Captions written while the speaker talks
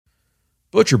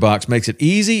ButcherBox makes it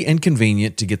easy and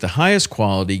convenient to get the highest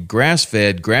quality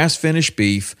grass-fed, grass-finished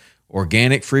beef,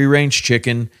 organic free-range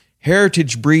chicken,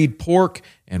 heritage breed pork,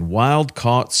 and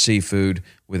wild-caught seafood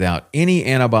without any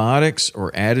antibiotics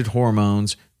or added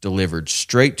hormones, delivered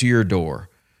straight to your door.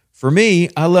 For me,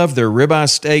 I love their ribeye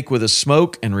steak with a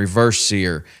smoke and reverse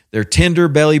sear, their tender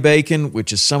belly bacon,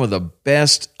 which is some of the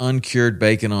best uncured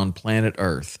bacon on planet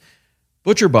Earth.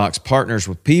 ButcherBox partners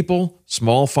with people,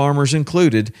 small farmers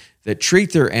included, that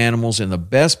treat their animals in the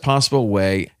best possible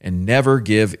way and never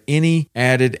give any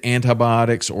added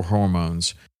antibiotics or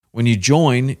hormones. When you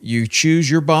join, you choose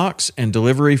your box and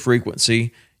delivery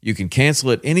frequency. You can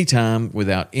cancel at any time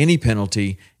without any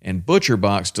penalty, and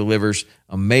ButcherBox delivers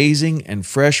amazing and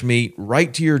fresh meat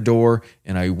right to your door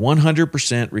in a 100%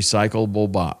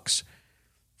 recyclable box.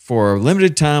 For a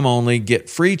limited time only,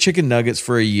 get free chicken nuggets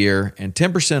for a year and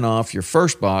 10% off your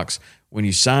first box when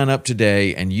you sign up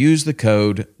today and use the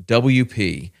code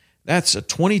WP. That's a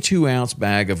 22-ounce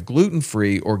bag of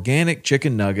gluten-free organic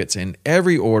chicken nuggets in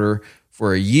every order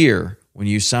for a year when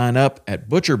you sign up at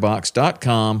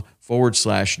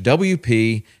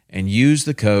butcherbox.com/WP and use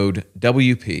the code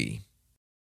WP.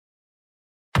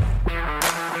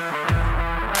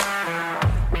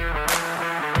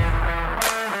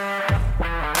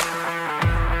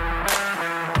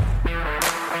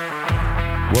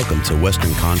 Welcome to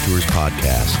Western Contours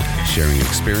Podcast, sharing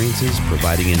experiences,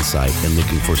 providing insight, and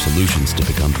looking for solutions to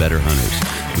become better hunters.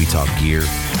 We talk gear,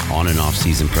 on and off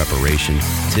season preparation,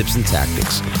 tips and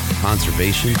tactics,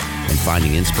 conservation, and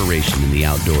finding inspiration in the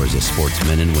outdoors as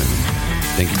sportsmen and women.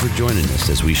 Thank you for joining us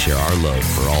as we share our love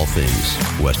for all things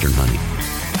Western hunting.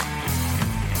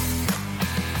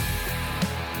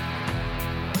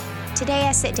 Today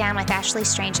I sit down with Ashlee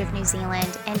Strange of New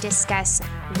Zealand and discuss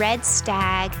red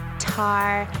stag,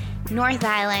 tahr, North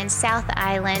Island, South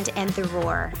Island, and the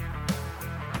roar.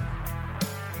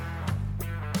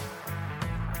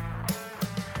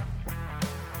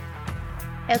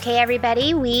 Okay,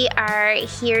 everybody, we are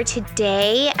here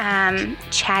today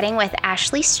chatting with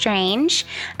Ashlee Strange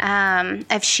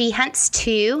of She Hunts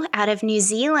Too out of New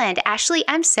Zealand. Ashlee,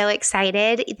 I'm so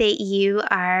excited that you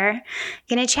are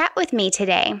going to chat with me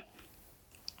today.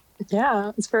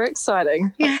 Yeah, it's very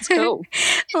exciting. It's cool.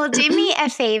 Well, do me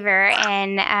a favor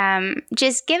and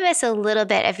just give us a little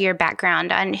bit of your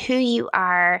background on who you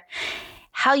are,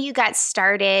 how you got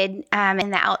started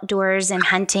in the outdoors and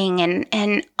hunting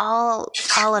and all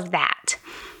of that.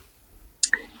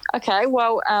 Okay,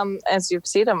 well, as you've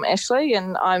said, I'm Ashlee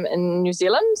and I'm in New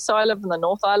Zealand. So I live in the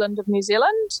North Island of New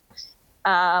Zealand.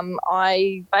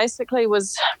 I basically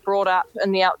was brought up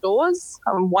in the outdoors.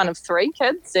 I'm one of three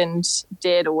kids, and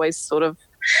Dad always sort of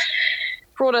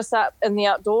brought us up in the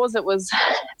outdoors. It was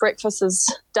breakfast is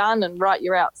done and right,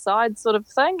 you're outside sort of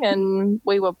thing. And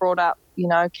we were brought up,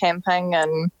 camping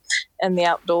and in the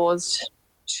outdoors,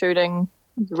 shooting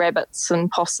rabbits and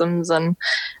possums, and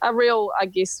a real, I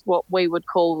guess, what we would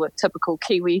call a typical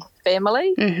Kiwi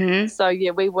family. Mm-hmm. So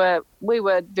yeah, we were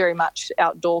very much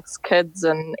outdoors kids,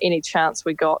 and any chance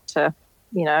we got to,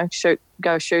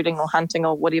 go shooting or hunting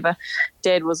or whatever,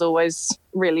 Dad was always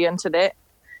really into that.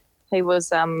 He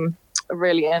was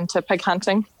really into pig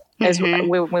hunting as when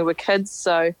we were kids.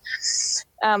 So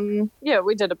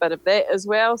we did a bit of that as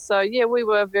well. So yeah, we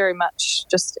were very much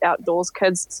just outdoors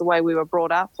kids. It's the way we were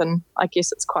brought up, and I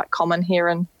guess it's quite common here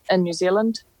in New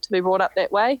Zealand to be brought up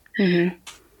that way. Mm-hmm.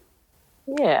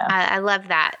 Yeah. I love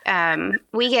that.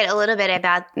 We get a little bit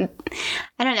about,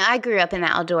 I don't know, I grew up in the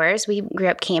outdoors. We grew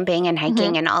up camping and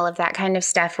hiking and all of that kind of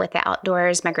stuff with the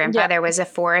outdoors. My grandfather was a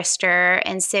forester,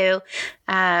 and so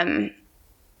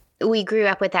we grew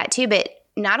up with that too, but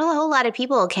not a whole lot of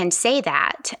people can say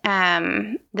that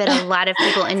a lot of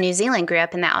people in New Zealand grew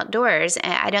up in the outdoors.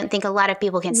 I don't think a lot of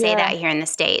people can say that here in the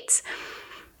States.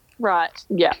 Right.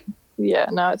 Yeah. Yeah.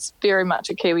 No, it's very much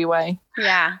a Kiwi way.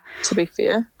 Yeah. To be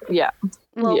fair. Yeah.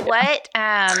 Well,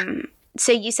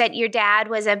 so you said your dad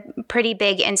was a pretty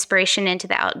big inspiration into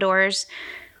the outdoors.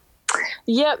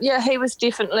 Yeah. Yeah. He was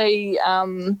definitely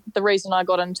the reason I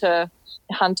got into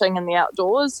hunting in the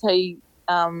outdoors. He,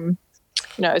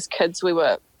 as kids, we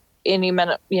were any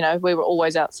minute, we were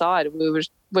always outside. We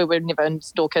were never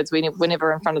indoor kids. We were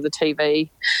never in front of the TV.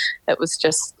 It was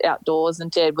just outdoors, and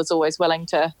Dad was always willing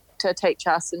to teach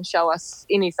us and show us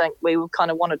anything we kind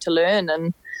of wanted to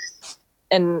learn.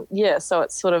 And yeah, so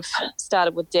it sort of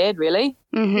started with Dad, really.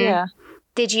 Mm-hmm. Yeah.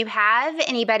 Did you have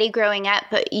anybody growing up,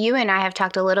 but you and I have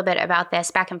talked a little bit about this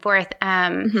back and forth,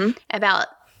 about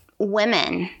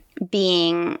women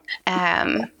being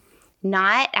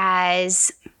not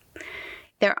as,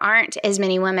 there aren't as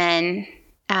many women,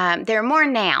 there are more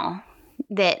now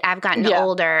that I've gotten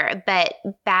older. But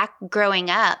back growing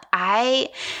up,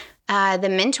 the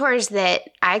mentors that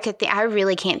I could think, I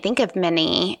really can't think of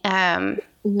many.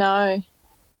 No.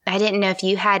 I didn't know if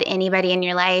you had anybody in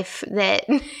your life that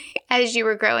as you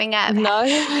were growing up. No.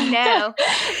 No.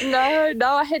 No,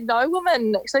 I had no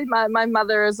woman. Actually, my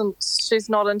mother she's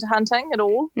not into hunting at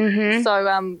all. Mm-hmm.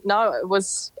 So, no, it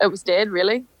was Dad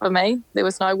really for me. There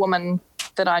was no woman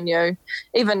that I knew.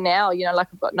 Even now, like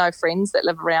I've got no friends that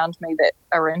live around me that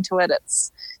are into it.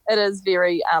 It is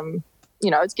very,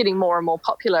 it's getting more and more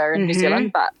popular in New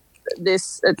Zealand, but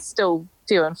it's still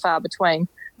few and far between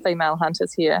female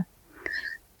hunters here.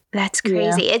 That's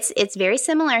crazy. Yeah. It's very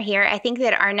similar here. I think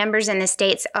that our numbers in the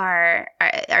States our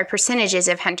percentages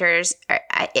of hunters,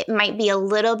 it might be a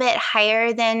little bit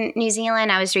higher than New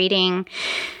Zealand. I was reading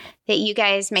that you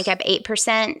guys make up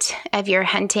 8% of your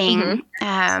hunting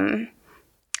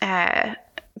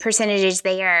percentages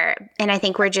there. And I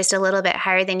think we're just a little bit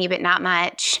higher than you, but not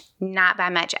by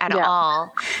much at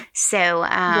all. So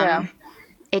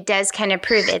it does kind of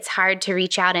prove it's hard to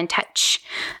reach out and touch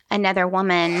another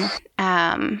woman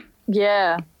who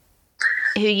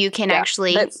you can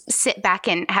actually sit back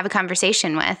and have a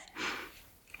conversation with.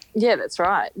 Yeah, that's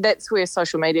right. That's where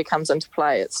social media comes into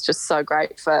play. It's just so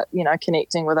great for,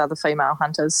 connecting with other female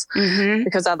hunters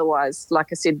because otherwise, like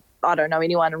I said, I don't know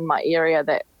anyone in my area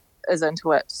that is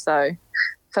into it. So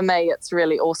for me, it's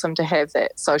really awesome to have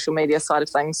that social media side of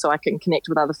things so I can connect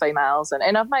with other females.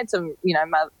 And I've made some,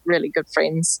 really good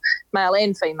friends, male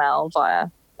and female, via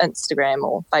Instagram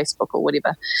or Facebook or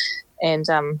whatever. And,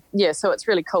 so it's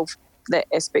really cool, that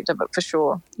aspect of it for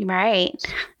sure. Right.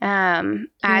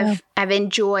 I've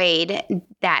enjoyed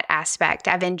that aspect.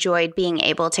 I've enjoyed being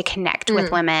able to connect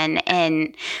with women.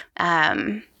 And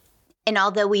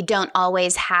although we don't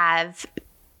always have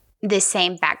the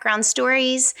same background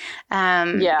stories,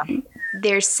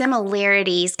 there's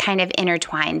similarities kind of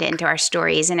intertwined into our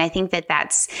stories. And I think that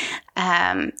that's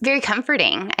very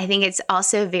comforting. I think it's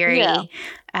also very,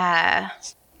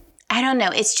 I don't know,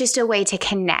 it's just a way to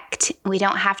connect. We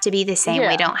don't have to be the same.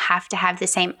 We don't have to have the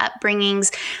same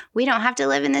upbringings. We don't have to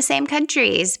live in the same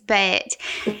countries, but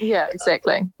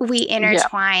exactly. We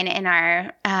intertwine in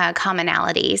our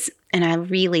commonalities. And I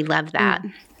really love that.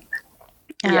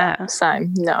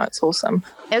 Same. No, it's awesome.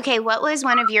 Okay, what was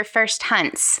one of your first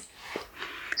hunts?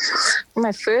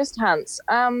 My first hunts?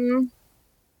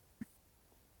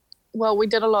 Well, we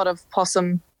did a lot of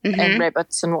possum and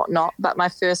rabbits and whatnot, but my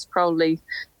first, probably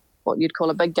what you'd call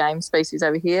a big game species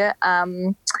over here,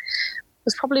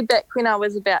 was probably back when I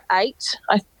was about 8.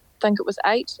 I think it was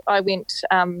 8. I went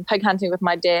pig hunting with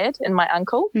my dad and my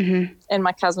uncle, and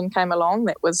my cousin came along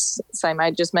that was the same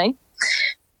age as me.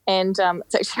 And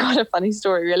it's actually quite a funny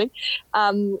story, really.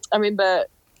 I remember,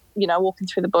 walking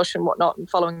through the bush and whatnot and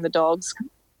following the dogs.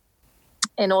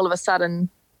 And all of a sudden,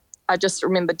 I just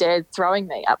remember Dad throwing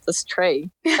me up this tree.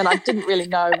 And I didn't really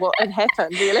know what had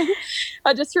happened, really.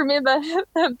 I just remember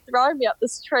him throwing me up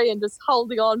this tree and just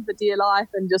holding on for dear life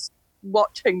and just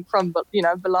watching from,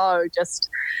 below, just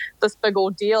this big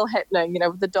ordeal happening,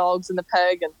 with the dogs and the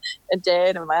pig and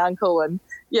Dad and my uncle. And,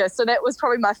 so that was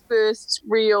probably my first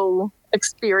real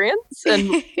experience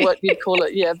and what you'd call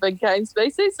it, big game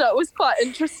species. So it was quite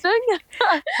interesting.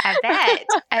 I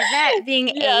bet being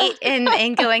 8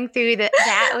 and going through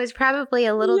that was probably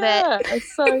a little bit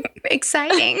so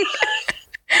exciting.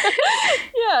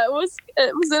 It was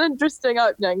an interesting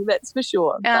opening, that's for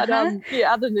sure. But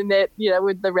other than that,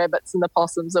 with the rabbits and the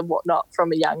possums and whatnot,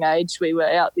 from a young age we were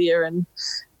out there and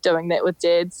doing that with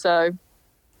Dad. So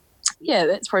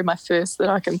that's probably my first that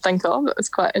I can think of. It was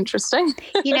quite interesting.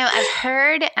 I've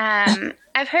heard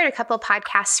a couple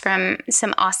podcasts from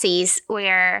some Aussies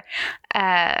where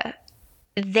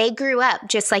they grew up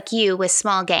just like you with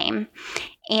small game.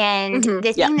 And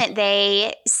the thing that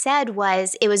they said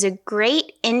was it was a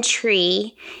great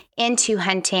entry into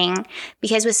hunting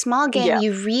because with small game,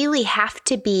 you really have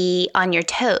to be on your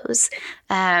toes.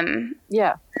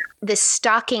 The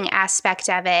stalking aspect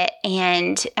of it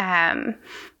and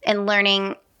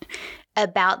learning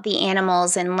about the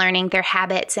animals and learning their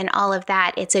habits and all of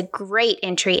that. It's a great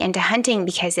entry into hunting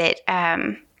because it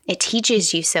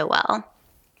teaches you so well.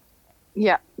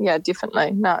 Yeah,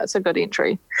 definitely. No, it's a good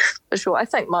entry for sure. I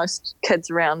think most kids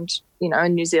around,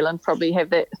 in New Zealand probably have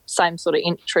that same sort of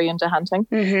entry into hunting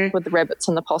with the rabbits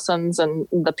and the possums and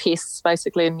the pests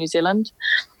basically in New Zealand.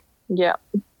 Yeah.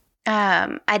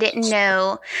 I didn't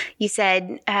know, you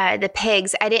said the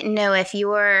pigs. I didn't know if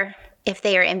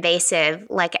they are invasive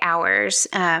like ours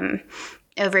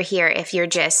over here,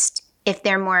 if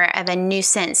they're more of a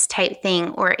nuisance type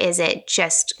thing, or is it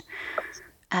just,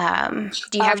 do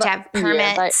you have to have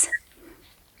permits?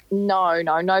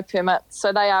 No permits.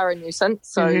 So they are a nuisance.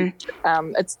 So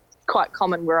it's quite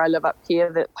common where I live up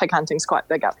here that pig hunting's quite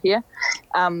big up here.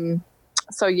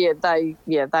 So they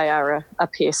are a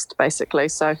pest basically.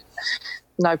 So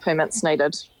no permits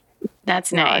needed.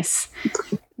 That's nice.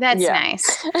 That's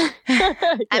nice.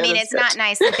 I mean, it's not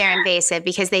nice that they're invasive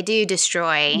because they do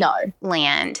destroy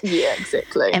land. Yeah,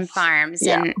 exactly. And farms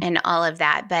and all of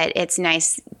that. But it's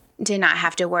nice to not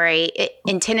have to worry.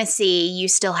 In Tennessee, you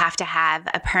still have to have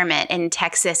a permit. In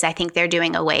Texas, I think they're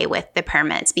doing away with the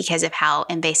permits because of how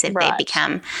invasive they've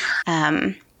become.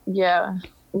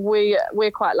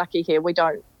 We're quite lucky here. We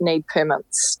don't need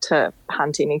permits to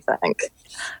hunt anything.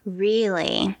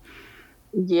 Really?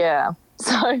 Yeah.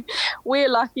 So we're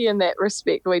lucky in that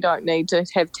respect. We don't need to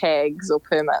have tags or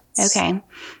permits. Okay.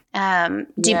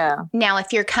 Now,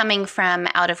 if you're coming from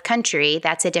out of country,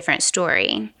 that's a different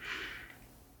story.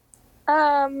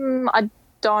 I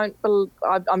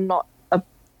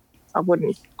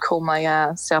wouldn't call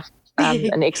myself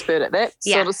an expert at that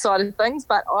sort of side of things,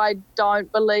 but I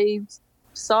don't believe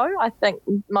so. I think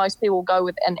most people go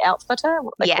with an outfitter,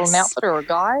 what they call an outfitter or a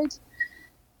guide.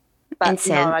 But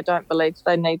no, I don't believe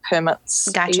they need permits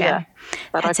either.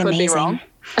 But that's I could amazing. Be wrong.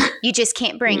 You just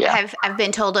can't bring. I've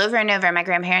been told over and over. My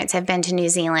grandparents have been to New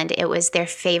Zealand. It was their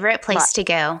favorite place to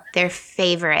go. Their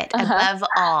favorite, above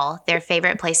all, their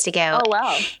favorite place to go. Oh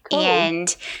wow! Cool.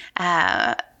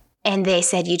 And they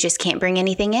said you just can't bring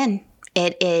anything in.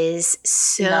 It is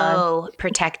so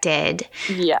protected.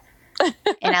 Yeah.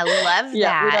 And I love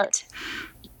that.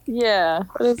 Yeah,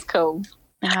 it is cool.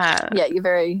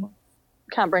 You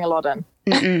can't bring a lot in.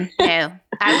 No,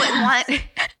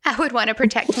 I would want to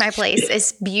protect my place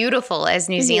as beautiful as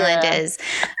New Zealand is.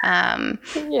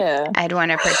 I'd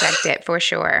want to protect it for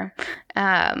sure.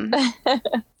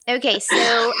 Okay,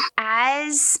 so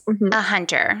as a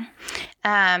hunter,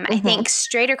 I think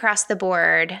straight across the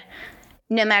board,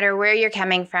 no matter where you're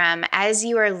coming from, as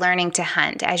you are learning to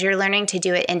hunt, as you're learning to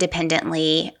do it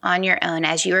independently on your own,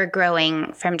 as you are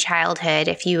growing from childhood,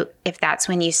 if that's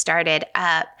when you started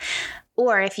up,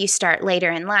 or if you start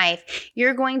later in life,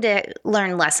 you're going to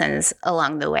learn lessons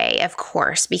along the way, of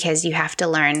course, because you have to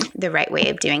learn the right way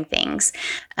of doing things.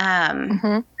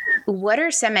 What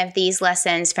are some of these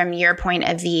lessons from your point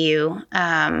of view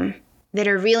that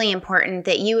are really important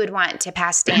that you would want to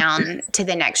pass down to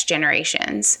the next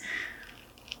generations?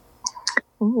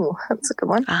 Oh, that's a good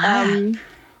one. Some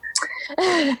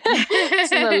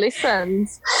of the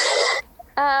lessons.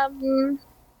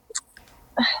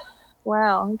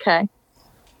 Wow, okay.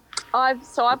 I've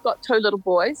got two little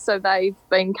boys, so they've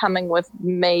been coming with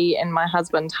me and my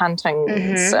husband hunting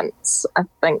since I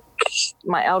think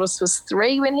my eldest was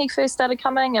 3 when he first started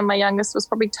coming, and my youngest was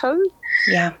probably 2.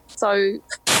 Yeah. So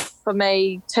for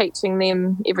me, teaching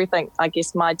them everything I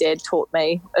guess my dad taught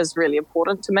me is really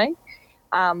important to me.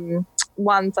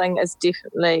 One thing is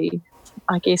definitely,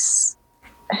 I guess,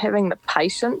 having the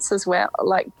patience as well.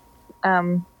 Like,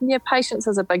 patience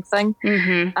is a big thing,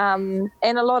 and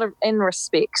a lot of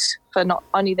respect for not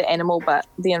only the animal but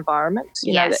the environment.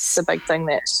 You know, that's the big thing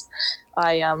that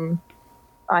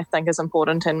I think is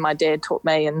important, and my dad taught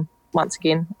me, and once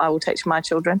again, I will teach my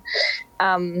children.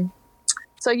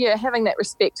 So having that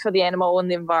respect for the animal and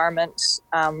the environment,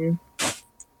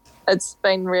 it's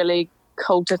been really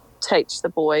cool to teach the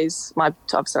boys. I've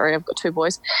got 2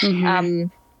 boys.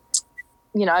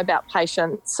 About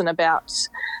patience and about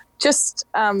just,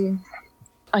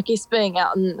 I guess, being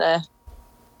out in the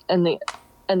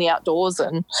outdoors,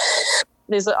 and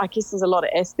there's a lot of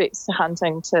aspects to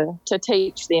hunting to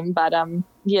teach them. But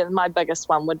my biggest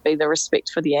one would be the respect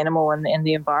for the animal and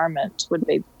the environment would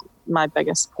be my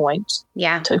biggest point.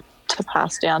 To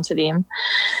pass down to them.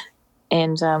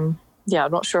 And I'm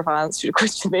not sure if I answered your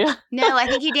question there. No, I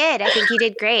think you did. I think you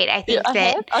did great. I think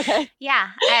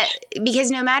because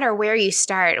no matter where you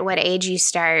start, what age you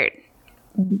start,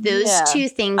 those 2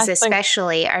 things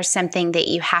especially are something that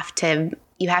you have to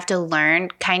learn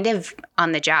kind of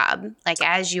on the job, like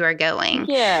as you are going.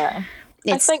 Yeah.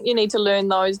 I think you need to learn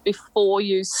those before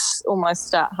you almost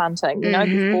start hunting,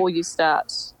 before you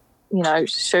start,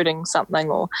 shooting something.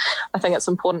 Or I think it's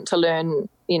important to learn,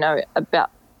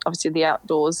 about obviously the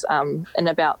outdoors and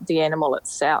about the animal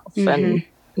itself and,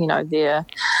 their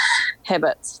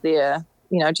habits, their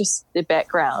just their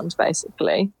background,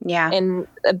 basically. Yeah. And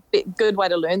a good way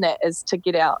to learn that is to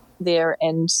get out there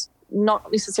and not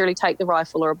necessarily take the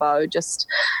rifle or a bow, just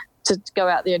to go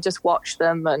out there and just watch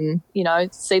them and,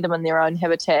 see them in their own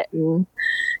habitat. And,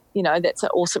 that's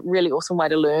really awesome way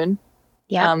to learn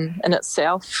in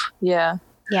itself. Yeah.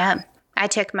 Yeah. I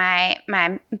took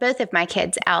both of my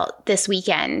kids out this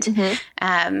weekend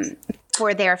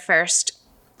for their first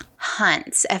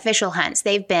hunts, official hunts.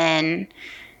 They've been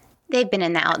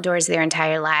in the outdoors their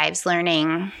entire lives,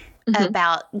 learning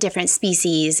about different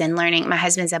species and learning. My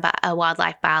husband's a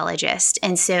wildlife biologist.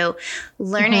 And so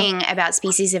learning about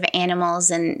species of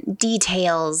animals and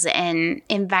details and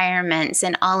environments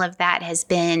and all of that has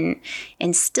been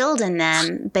instilled in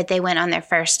them. But they went on their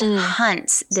first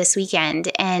hunts this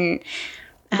weekend. And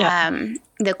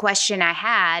the question I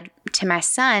had to my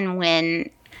son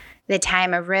when the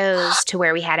time arose to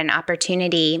where we had an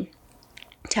opportunity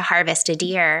to harvest a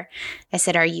deer, I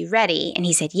said, "Are you ready?" And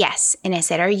he said, "Yes." And I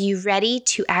said, "Are you ready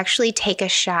to actually take a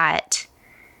shot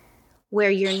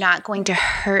where you're not going to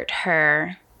hurt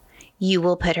her? You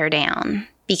will put her down,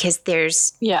 because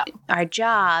our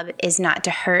job is not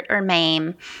to hurt or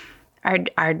maim.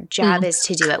 Our job is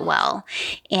to do it well."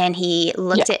 And he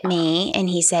looked at me and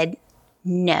he said,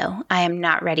 "No, I am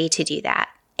not ready to do that."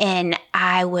 And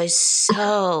I was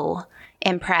so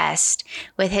impressed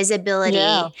with his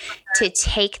ability to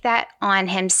take that on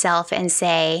himself and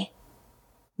say,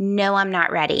 "No, I'm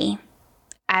not ready.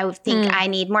 I think I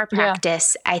need more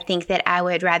practice. I think that I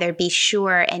would rather be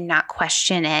sure and not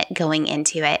question it going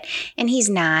into it." And he's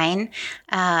 9.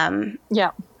 And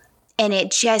it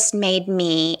just made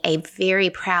me a very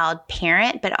proud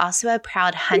parent, but also a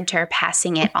proud hunter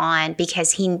passing it on,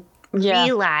 because he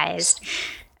realized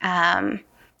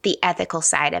the ethical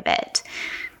side of it.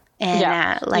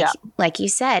 And like you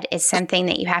said, it's something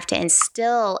that you have to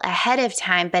instill ahead of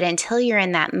time. But until you're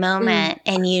in that moment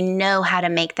and you know how to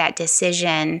make that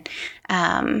decision,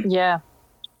 it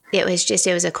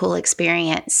was a cool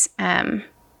experience to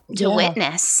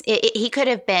witness. He could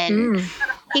have been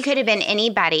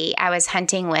anybody I was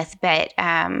hunting with, but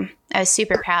I was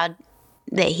super proud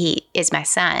that he is my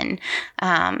son.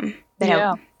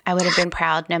 But I would have been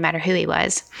proud no matter who he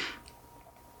was.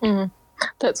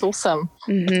 That's awesome.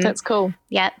 That's cool.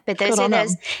 Yeah, but those are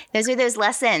those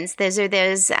lessons. Those are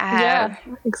those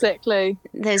exactly,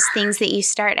 those things that you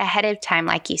start ahead of time,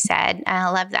 like you said. I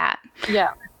love that.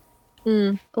 Yeah,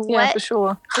 for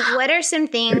sure. What are some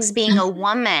things, being a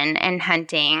woman and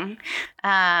hunting,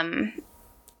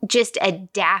 just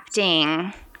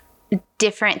adapting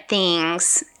different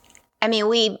things? I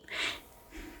mean,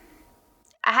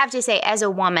 I have to say, as a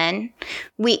woman,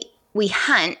 we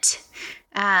hunt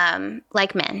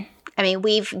like men. I mean,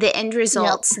 the end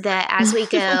results that as we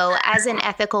go, as an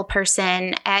ethical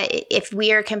person, if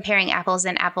we are comparing apples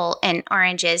and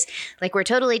oranges, like, we're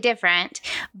totally different,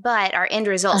 but our end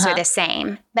results are the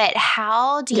same. But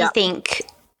how do you think,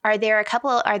 are there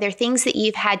things that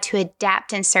you've had to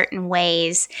adapt in certain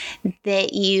ways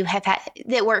that you have had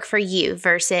that work for you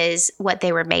versus what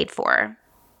they were made for?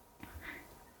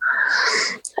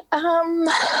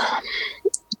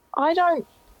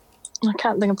 I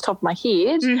can't think off the top of my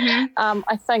head.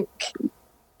 I think,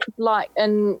 like,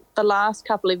 in the last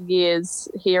couple of years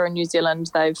here in New Zealand,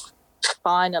 they've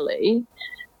finally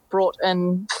brought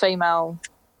in female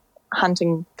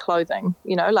hunting clothing,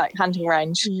 like hunting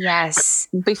range. Yes.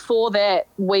 Before that,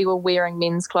 we were wearing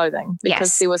men's clothing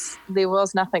because there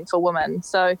was nothing for women.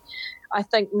 So I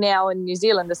think now in New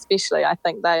Zealand especially, I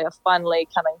think they are finally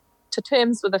coming to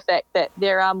terms with the fact that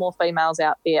there are more females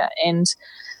out there, and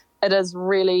it is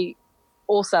really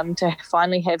awesome to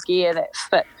finally have gear that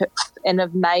fit and are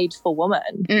made for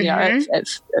women. It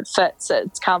fits,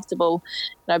 it's comfortable.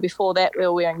 Before that, we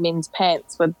were wearing men's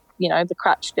pants with the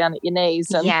crutch down at your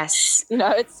knees, and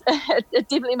it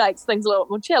definitely makes things a little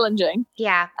more challenging.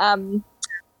 So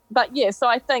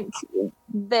I think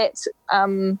that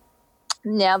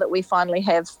now that we finally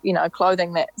have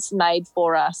clothing that's made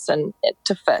for us and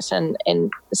to fit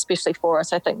and especially for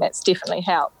us, I think that's definitely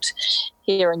helped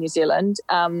here in New Zealand.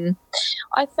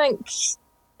 I think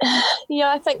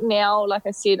now, like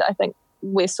I said, I think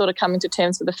we're sort of coming to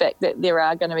terms with the fact that there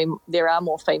are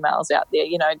more females out there.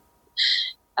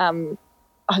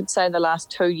 I'd say the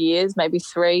last 2 years, maybe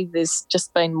 3, there's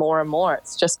just been more and more.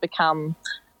 It's just become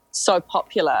so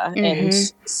popular and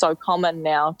so common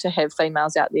now to have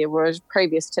females out there, whereas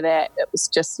previous to that, it was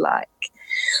just like,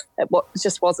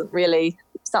 just wasn't really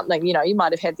something. You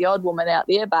might have had the odd woman out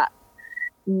there, but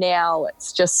now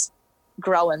it's just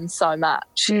growing so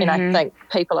much. And I think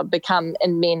people have become,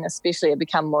 and men especially, have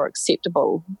become more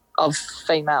acceptable of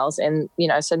females, and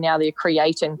so now they're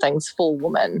creating things for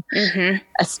women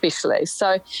especially.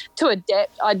 So to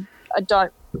adapt, I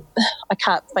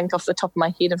can't think off the top of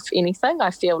my head of anything. I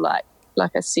feel like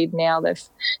I said, now they've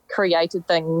created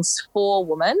things for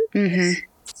women,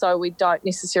 so we don't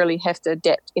necessarily have to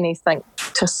adapt anything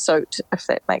to suit, if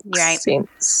that makes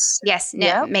sense. Yes,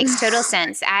 no, it makes total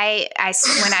sense. I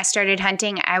when I started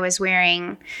hunting, I was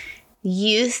wearing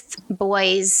youth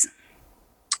boys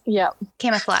Yeah.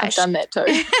 Camouflage. I've done that too.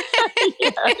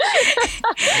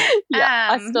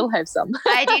 I still have some.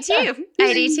 I do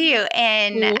too.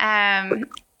 And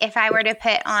if I were to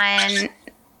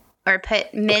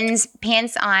put men's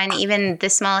pants on, even the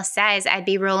smallest size, I'd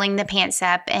be rolling the pants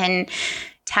up and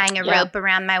tying a rope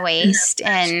around my waist.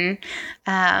 And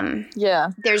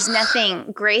there's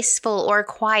nothing graceful or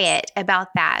quiet about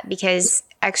that, because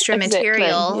extra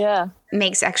material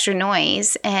makes extra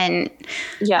noise. And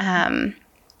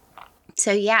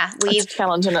so it's a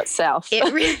challenge in itself.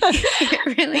 It really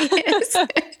is.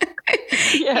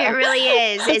 It really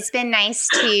is. It's been nice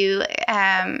to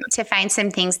find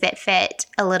some things that fit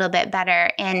a little bit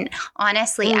better. And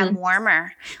honestly, I'm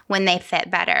warmer when they fit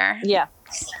better. Yeah,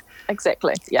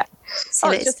 exactly. Yeah. So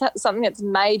it's just something that's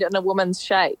made in a woman's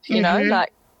shape, you know,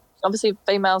 like obviously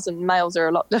females and males are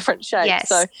a lot different shapes. Yes.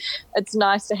 So it's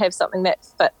nice to have something that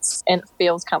fits and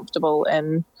feels comfortable,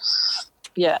 and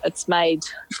it's made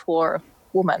for a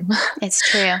woman. It's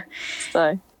true.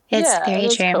 So it's very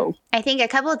true. Cool. I think a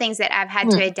couple of things that I've had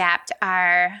to adapt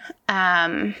are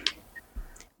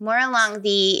more along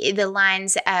the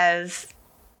lines of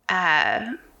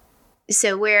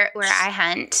so where I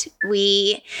hunt,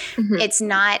 it's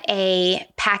not a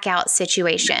pack out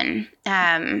situation.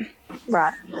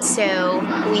 Right. So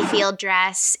we field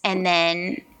dress and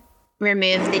then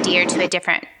remove the deer to a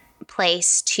different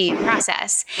place to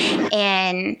process.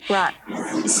 And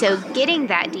so getting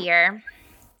that deer,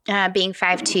 being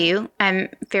 5'2", I'm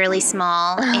fairly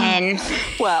small, and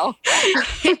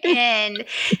and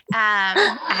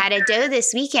I had a doe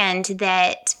this weekend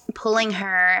that pulling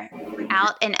her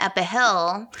out and up a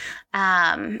hill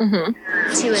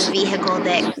to a vehicle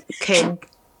that could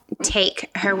take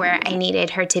her where I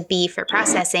needed her to be for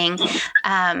processing.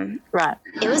 It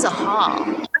was a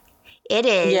haul. It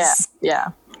is.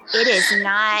 It is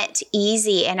not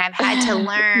easy, and I've had to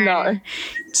learn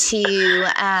to.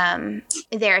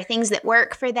 There are things that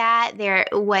work for that.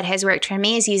 What has worked for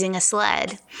me is using a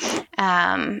sled.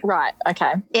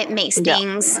 Okay. It makes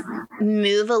things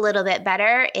move a little bit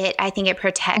better. I think it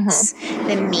protects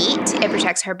the meat. It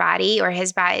protects her body or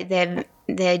his body. The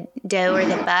doe or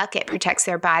the buck, it protects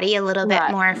their body a little bit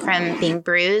more from being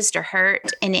bruised or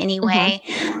hurt in any way.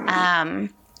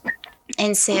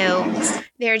 And so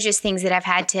there are just things that I've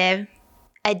had to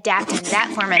adapt in that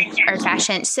form or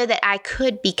fashion so that I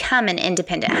could become an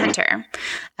independent hunter.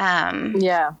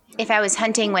 If I was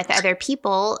hunting with other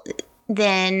people,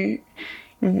 then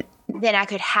I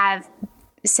could have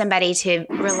somebody to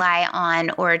rely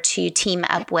on or to team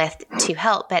up with to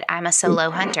help, but I'm a solo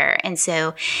hunter. And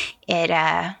so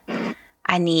I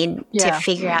need to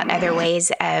figure out other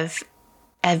ways of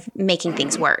making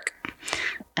things work.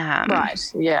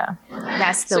 That's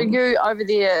so you over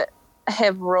there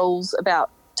have rules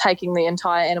about taking the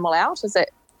entire animal out, is that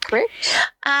correct?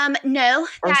 No,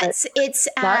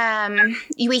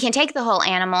 we can take the whole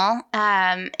animal.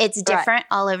 It's different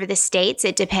all over the states.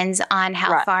 It depends on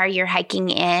how far you're hiking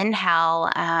in, how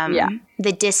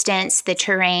the distance, the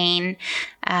terrain,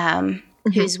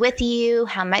 who's with you,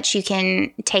 how much you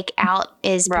can take out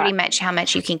is pretty much how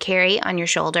much you can carry on your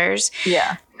shoulders.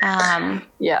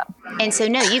 And so,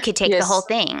 no, you could take the whole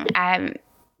thing.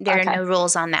 There are no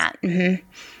rules on that.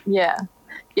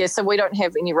 So we don't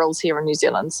have any rules here in New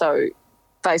Zealand. So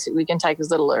basically you can take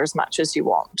as little or as much as you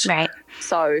want. Right.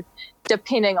 So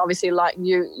depending, obviously, like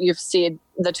you've said,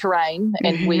 the terrain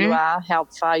and where you are, how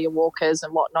far your walk is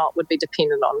and whatnot would be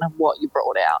dependent on what you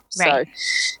brought out. Right.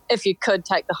 So if you could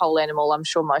take the whole animal, I'm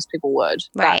sure most people would.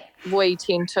 Right. But we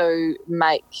tend to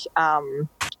make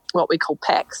what we call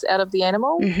packs out of the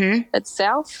animal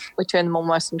itself. We turn them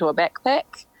almost into a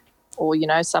backpack, or, you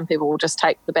know, some people will just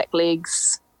take the back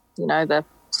legs, you know,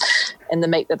 and the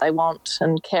meat that they want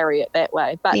and carry it that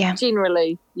way. But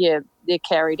generally, they're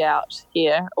carried out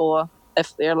here, or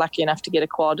if they're lucky enough to get a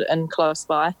quad in close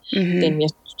by, then you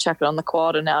chuck it on the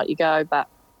quad and out you go. But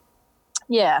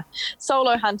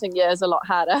solo hunting is a lot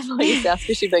harder for yourself,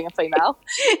 especially being a female.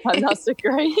 I must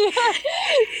agree.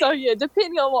 So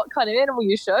depending on what kind of animal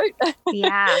you shoot,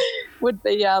 would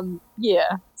be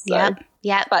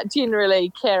but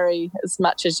generally carry as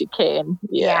much as you can.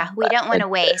 We don't want to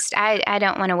waste. I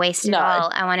don't want to waste at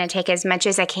all. I want to take as much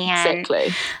as I can,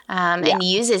 and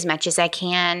use as much as I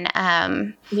can.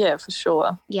 For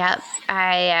sure. Yep.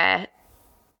 I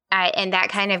and that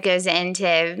kind of goes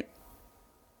into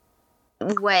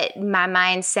what my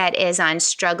mindset is on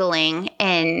struggling,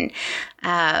 and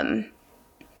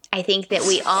I think that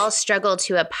we all struggle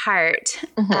to a part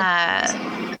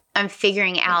on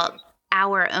figuring out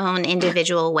our own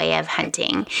individual way of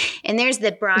hunting. And there's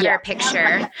the broader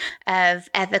picture of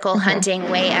ethical hunting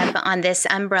way up on this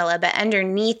umbrella, but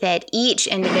underneath it, each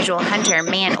individual hunter,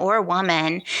 man or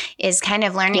woman, is kind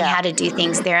of learning how to do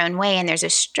things their own way. And there's a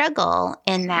struggle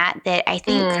in that I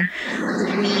think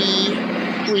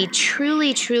we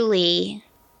truly, truly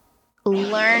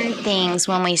learn things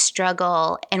when we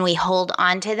struggle and we hold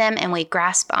on to them and we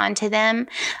grasp onto them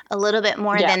a little bit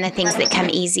more than the things that come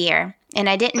easier. And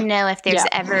I didn't know if there's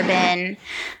ever been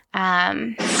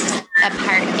a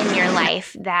part in your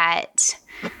life that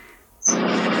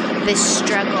the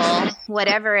struggle,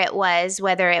 whatever it was,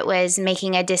 whether it was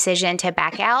making a decision to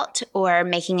back out or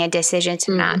making a decision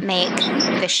to not make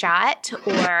the shot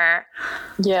or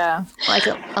like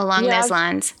along those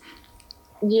lines.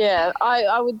 Yeah,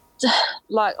 I would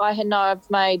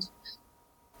I've made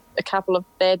a couple of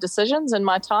bad decisions in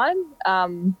my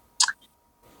time,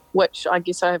 which I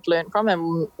guess I have learned from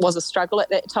and was a struggle at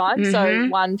that time. So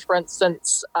one, for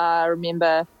instance, I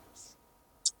remember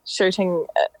shooting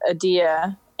a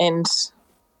deer, and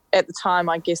at the time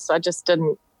I guess I just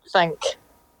didn't think,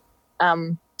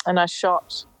 and I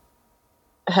shot,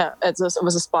 it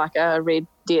was a spiker, a red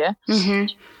deer.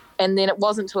 And then it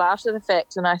wasn't until after the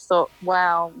fact, and I thought,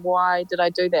 wow, why did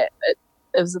I do that? It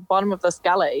was the bottom of this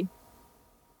gully,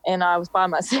 and I was by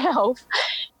myself,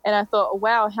 and I thought,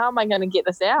 wow, how am I going to get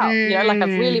this out? I've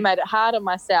really made it hard on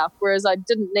myself, whereas I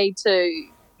didn't need to,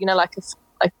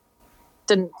 I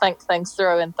didn't think things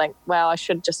through and think, wow, I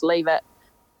should just leave it.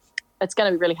 It's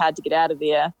going to be really hard to get out of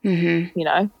there,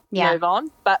 move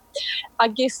on. But I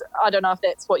guess, I don't know if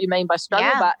that's what you mean by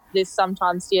struggle, but there's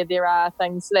sometimes, there are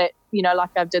things that, like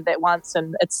I did that once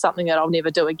and it's something that I'll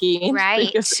never do again. Right.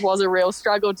 Because it was a real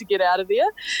struggle to get out of there.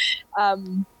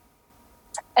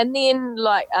 And then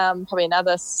probably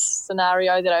another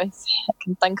scenario that I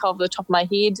can think of the top of my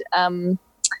head,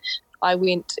 I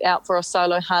went out for a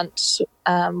solo hunt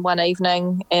one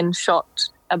evening and shot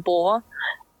a boar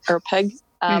or a pig.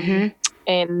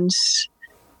 And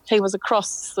he was across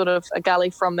sort of a gully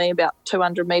from me about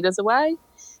 200 metres away.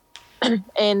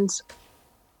 And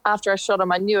after I shot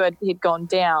him, I knew he'd gone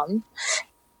down.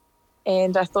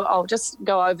 And I thought, I'll just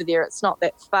go over there. It's not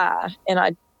that far. And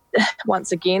I,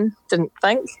 once again, didn't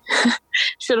think.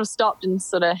 Should have stopped and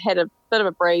sort of had a bit of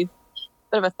a breathe,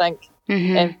 bit of a think,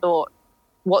 and thought,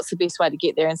 what's the best way to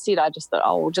get there? Instead, I just thought,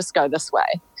 we'll just go this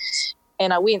way.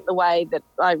 And I went the way that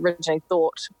I originally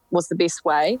thought was the best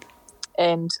way,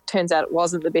 and turns out it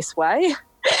wasn't the best way.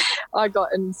 I got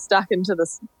stuck into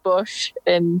this bush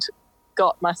and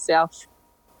got myself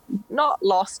not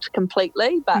lost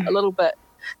completely, but a little bit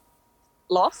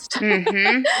lost.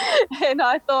 And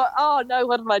I thought, oh no,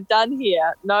 what have I done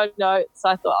here? No. So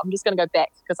I thought, I'm just going to go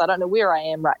back because I don't know where I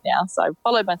am right now. So I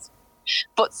followed my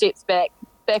footsteps back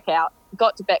out,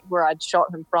 got to back where I'd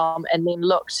shot him from, and then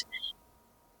looked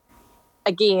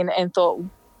again and thought,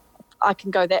 I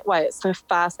can go that way. It's so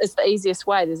fast. It's the easiest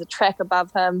way. There's a track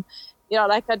above him.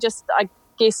 I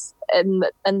guess in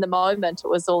the moment it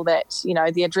was all that, the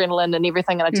adrenaline and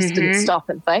everything, and I just didn't stop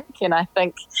and think. And I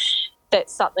think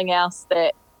that's something else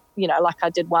that, I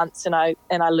did once and I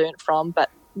learned from. But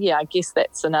yeah, I guess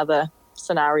that's another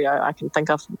scenario I can think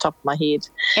of from the top of my head.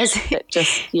 Isn't it?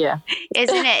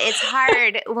 It's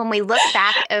hard when we look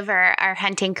back over our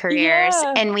hunting careers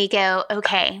and we go,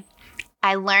 okay,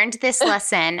 I learned this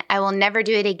lesson. I will never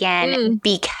do it again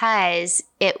because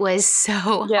it was so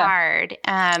hard.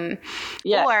 Or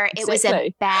it was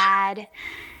a bad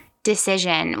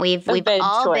decision. We've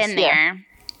all been there.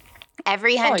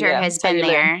 Every hunter has been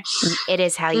there. It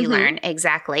is how you learn.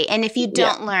 Exactly. And if you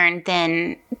don't learn,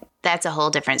 then that's a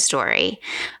whole different story.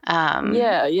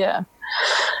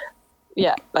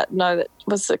 Yeah, but no, that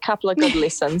was a couple of good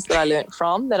lessons that I learned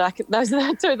from. Those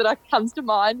are the two that comes to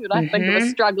mind when I think of a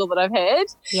struggle that I've had.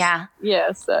 Yeah.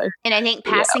 So, and I think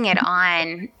passing it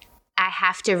on, I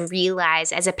have to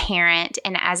realize as a parent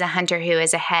and as a hunter who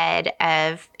is ahead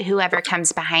of whoever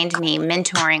comes behind me,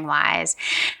 mentoring wise,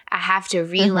 I have to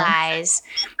realize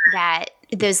that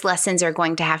those lessons are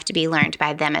going to have to be learned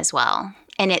by them as well.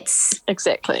 And it's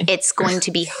going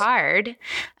to be hard,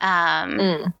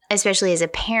 especially as a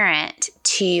parent,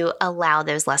 to allow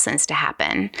those lessons to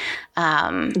happen.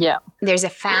 There's a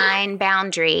fine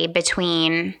boundary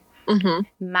between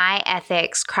my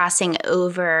ethics crossing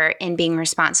over and being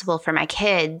responsible for my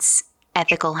kids'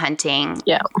 ethical hunting.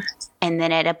 And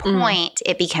then at a point,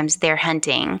 it becomes their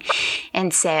hunting.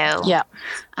 And so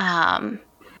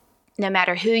no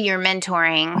matter who you're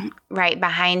mentoring right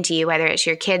behind you, whether it's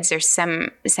your kids or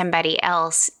somebody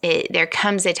else, there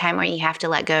comes a time where you have to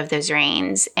let go of those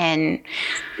reins, and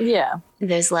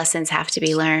those lessons have to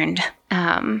be learned.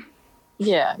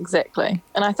 Yeah, exactly.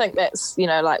 And I think that's,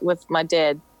 like with my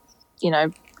dad,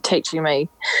 teaching me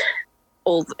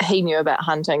all he knew about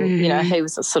hunting. He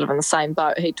was sort of in the same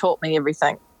boat. He taught me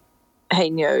everything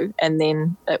he knew, and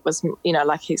then it was,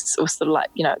 like he was sort of like,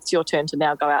 it's your turn to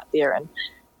now go out there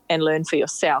and learn for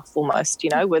yourself almost,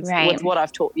 with what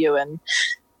I've taught you, and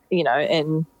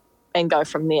and go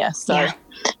from there. So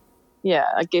yeah,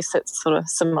 I guess it's sort of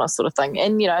similar sort of thing.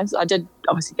 And I did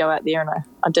obviously go out there, and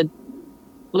I did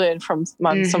learn from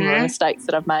some of the mistakes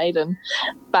that I've made,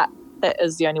 but that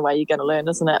is the only way you're going to learn,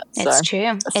 isn't it? It's true.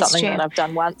 It's something that I've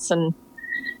done once, and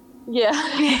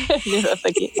never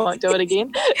think I won't do it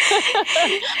again.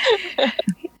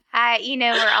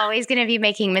 We're always going to be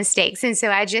making mistakes. And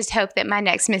so I just hope that my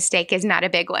next mistake is not a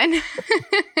big one.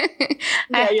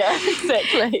 Yeah,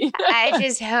 exactly. I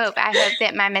hope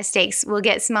that my mistakes will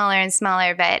get smaller and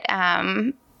smaller. But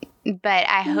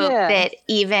I hope that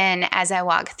even as I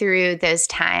walk through those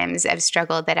times of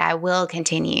struggle, that I will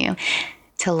continue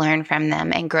to learn from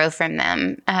them and grow from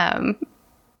them.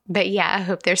 But yeah, I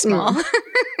hope they're small.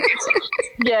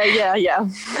 Yeah. I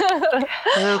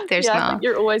hope they're small. I think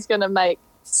you're always going to make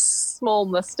small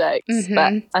mistakes,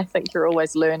 but I think you're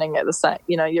always learning at the same.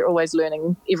 You're always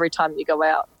learning every time you go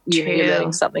out. You're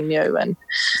learning something new, and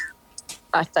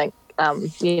I think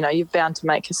you're bound to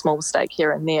make a small mistake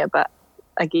here and there, but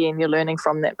again, you're learning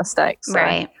from that mistake. So,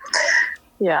 right.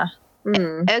 Yeah.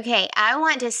 Okay, I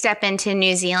want to step into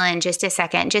New Zealand just a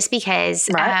second, just because,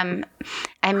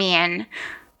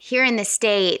 here in the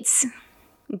States,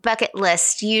 bucket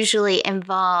lists usually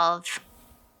involve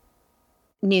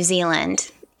New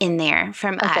Zealand in there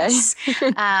from us.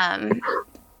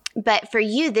 But for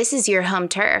you, this is your home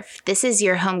turf. This is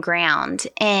your home ground.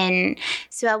 And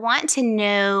so I want to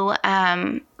know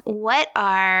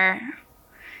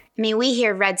we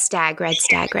hear red stag.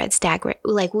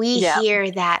 Like we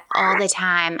hear that all the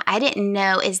time. I didn't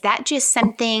know, is that just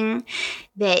something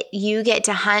that you get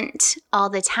to hunt all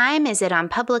the time? Is it on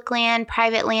public land,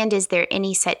 private land? Is there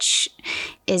any such,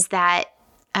 is that,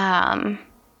 I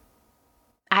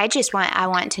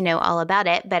want to know all about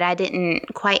it, but I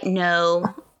didn't quite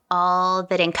know all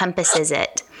that encompasses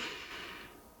it.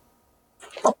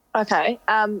 Okay.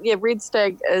 Red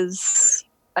stag is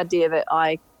a deer that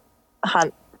I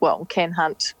can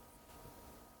hunt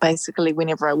basically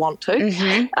whenever I want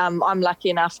to. I'm lucky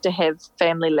enough to have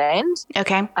family land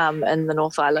in the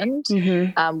North Island,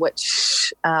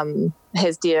 which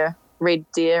has red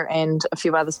deer and a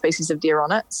few other species of deer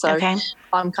on it. So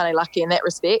I'm kind of lucky in that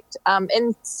respect.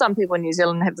 And some people in New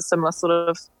Zealand have the similar sort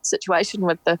of situation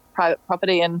with the private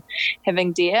property and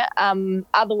having deer.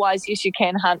 Otherwise, yes, you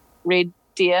can hunt red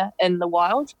deer in the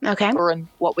wild, or in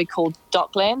what we call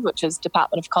dockland, which is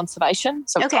Department of Conservation,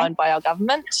 so it's owned by our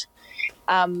government.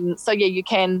 You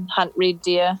can hunt red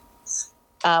deer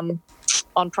on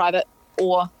private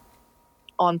or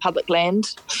on public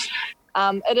land.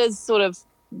 It is sort of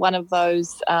one of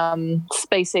those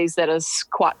species that is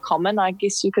quite common, I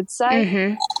guess you could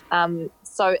say.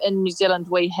 So in New Zealand,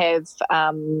 we have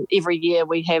every year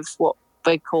we have what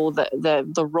we call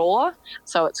the roar.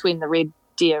 So it's when the red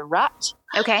deer rut.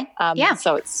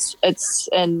 So it's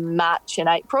in March and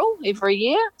April every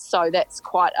year. So that's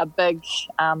quite a big,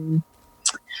 a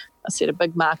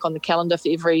big mark on the calendar for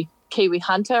every Kiwi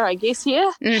hunter, I guess,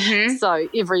 here. So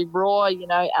every roar,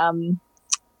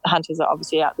 hunters are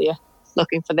obviously out there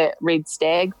looking for that red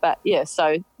stag. But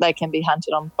so they can be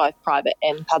hunted on both private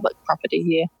and public property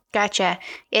here. Gotcha.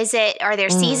 Are there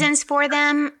seasons for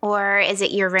them, or is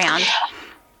it year round?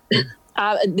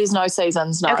 There's no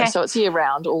seasons, no. So it's year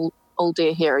round. All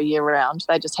deer here are year round.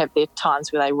 They just have their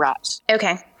times where they rut.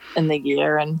 In the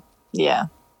year, and yeah,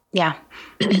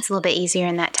 it's a little bit easier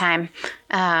in that time.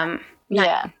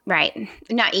 Right.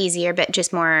 Not easier, but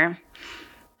just more.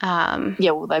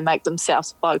 They make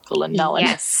themselves vocal and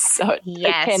known. So it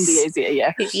can be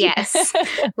easier. Yes.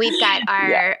 We've got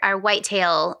our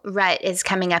whitetail rut is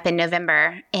coming up in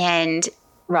November, and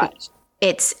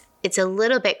it's a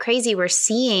little bit crazy. We're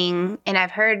seeing, and I've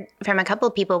heard from a couple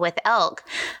of people with elk,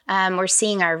 we're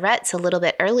seeing our ruts a little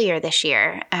bit earlier this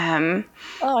year.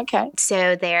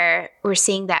 So we're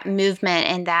seeing that movement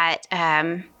and that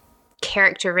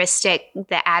characteristic,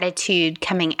 the attitude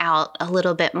coming out a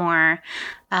little bit more,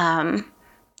 a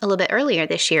little bit earlier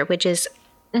this year, which is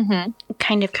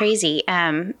kind of crazy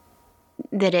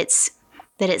that it's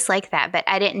like that. But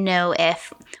I didn't know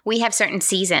if we have certain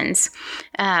seasons.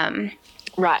 And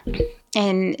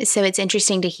so it's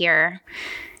interesting to hear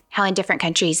how in different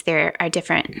countries there are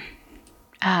different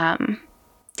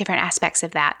aspects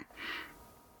of that.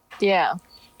 Yeah.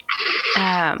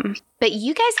 But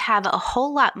you guys have a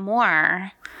whole lot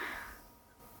more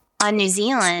On New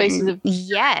Zealand,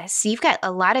 yes, you've got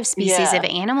a lot of species of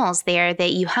animals there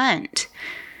that you hunt.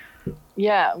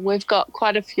 Yeah, we've got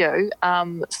quite a few.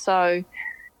 So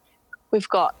we've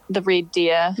got the red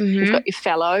deer, we've got your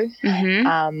fallow,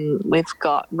 we've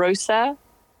got rusa,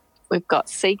 we've got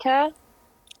sika,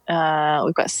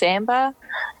 we've got samba,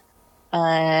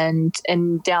 and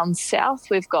down south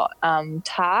we've got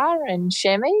tar and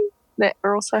chamois that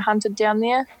are also hunted down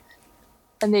there.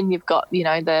 And then you've got,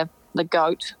 the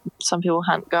goat. Some people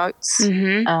hunt goats,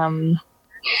 and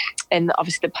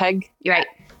obviously the pig. Right.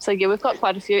 So yeah, we've got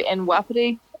quite a few, and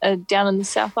wapiti down in the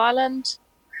South Island.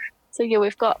 So yeah,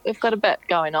 we've got a bit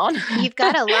going on. You've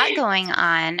got a lot going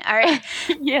on. Are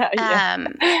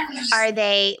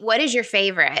they? What is your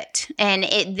favorite? And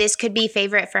this could be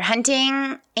favorite for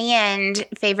hunting and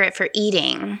favorite for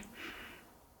eating.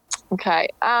 Okay.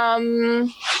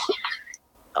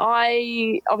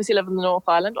 I obviously live in the North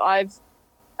Island. I've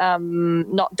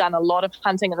not done a lot of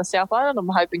hunting in the South Island. I'm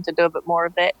hoping to do a bit more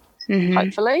of that,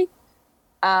 hopefully.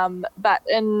 But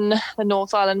in the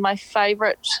North Island, my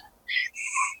favourite,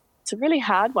 it's a really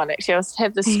hard one actually. I was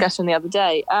having this discussion the other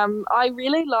day. I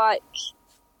really like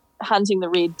hunting the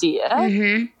red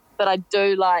deer, but I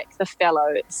do like the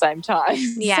fallow at the same time.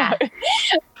 Yeah.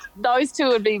 So those two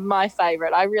would be my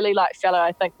favourite. I really like fallow.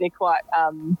 I think they're quite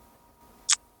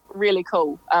really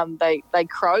cool. They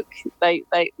croak. They're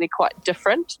quite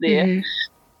different. They've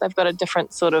got a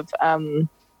different sort of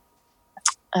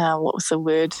what was the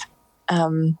word?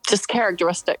 Just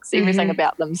characteristics. Everything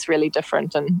about them is really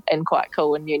different and quite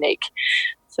cool and unique.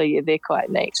 So yeah, they're quite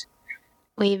neat.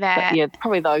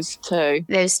 Probably those two.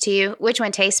 Those two. Which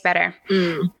one tastes better?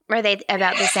 Are they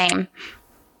about the same?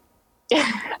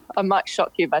 I might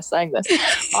shock you by saying this.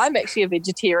 I'm actually a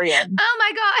vegetarian. Oh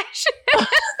my gosh.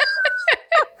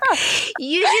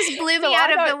 You just blew me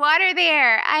out of the water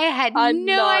there. I had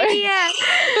no idea.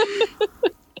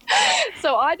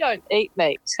 So I don't eat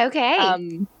meat. Okay.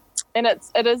 And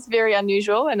it is very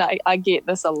unusual, and I get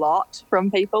this a lot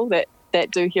from people that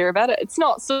do hear about it. It's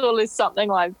not sort of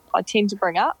something I tend to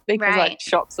bring up because it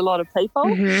shocks a lot of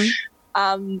people.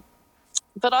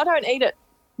 But I don't eat it,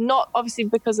 not obviously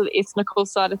because of the ethnical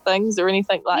side of things or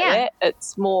anything like that.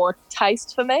 It's more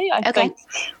taste for me. I think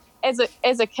as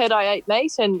a kid I ate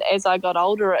meat, and as I got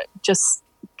older it just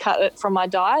cut it from my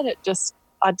diet.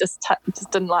 I just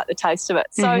didn't like the taste of it.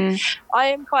 So I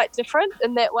am quite different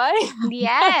in that way.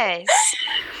 Yes.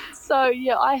 So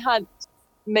yeah, I hunt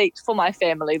meat for my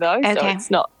family though. Okay. So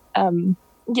it's not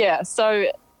so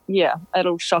yeah,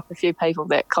 it'll shock a few people,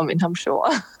 that comment, I'm sure.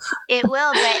 It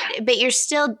will, but you're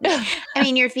still, I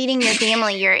mean, you're feeding your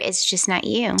family, it's just not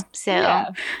you. So yeah,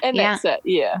 and that's it.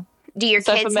 Yeah. Do your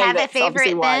kids have a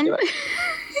favorite then?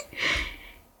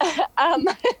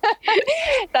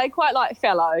 They quite like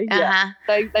fallow. Yeah,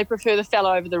 they prefer the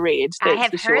fallow over the red. I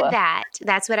have heard that.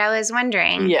 That's what I was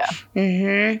wondering. Yeah.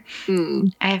 I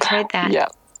have heard that. Yeah.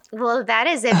 Well, that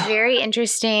is a very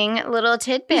interesting little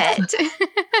tidbit.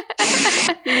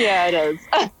 Yeah, it is.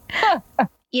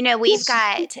 We've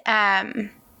got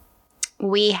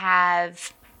we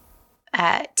have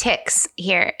ticks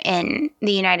here in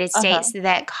the United States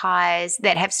that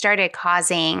have started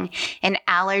causing an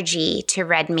allergy to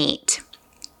red meat,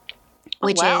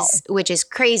 which is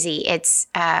crazy. It's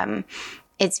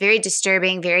very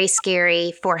disturbing, very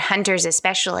scary for hunters,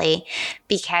 especially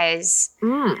because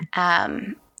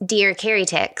deer carry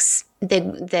ticks.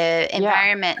 The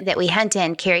environment that we hunt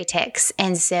in carry ticks,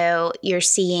 and so you're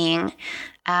seeing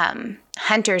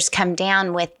hunters come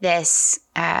down with this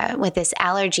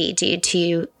allergy due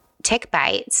to tick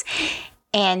bites.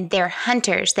 And they're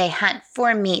hunters. They hunt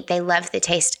for meat. They love the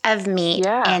taste of meat,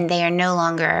 and they are no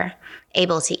longer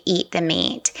able to eat the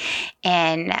meat.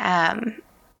 And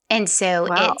so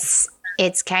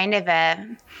it's kind of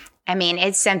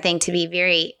it's something to be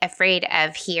very afraid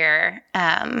of here.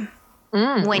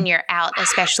 When you're out,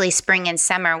 especially spring and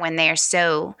summer when they are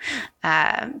so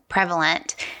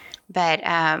prevalent. But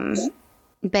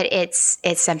it's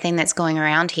something that's going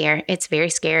around here. It's very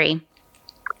scary.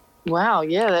 Wow,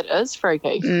 yeah, that is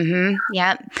freaky.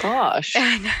 Yep. Gosh.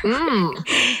 Wow.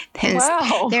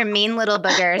 They're mean little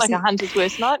buggers. Like a hunter's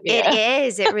worst nightmare. It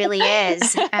is. It really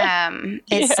is.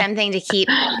 It's something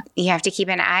you have to keep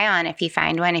an eye on if you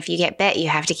find one. If you get bit, you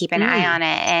have to keep an eye on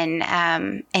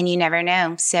it, and you never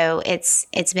know. So it's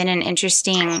been an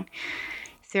interesting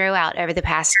throughout over the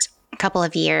past couple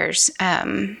of years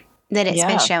that it's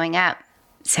been showing up.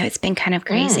 So it's been kind of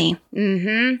crazy.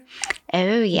 Oh,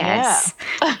 yes.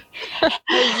 Yeah.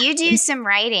 Hey, you do some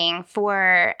writing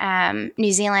for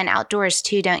New Zealand Outdoors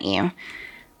too, don't you?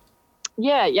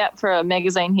 Yeah, for a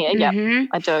magazine here. Yeah,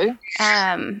 I do.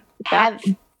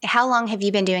 How long have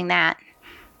you been doing that?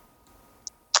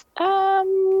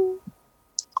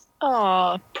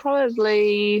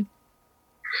 Probably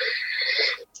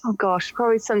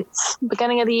since the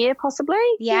beginning of the year, possibly.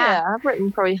 Yeah. I've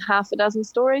written probably half a dozen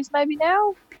stories maybe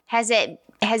now. Has it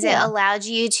allowed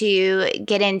you to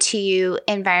get into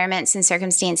environments and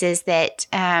circumstances that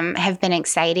have been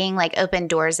exciting, like open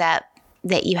doors up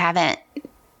that you haven't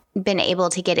been able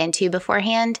to get into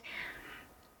beforehand?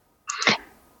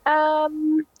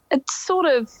 It's sort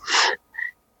of,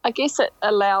 I guess it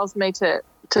allows me to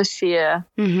share,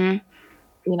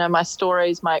 my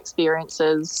stories, my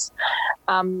experiences.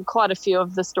 Quite a few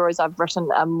of the stories I've written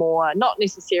are more, not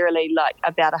necessarily like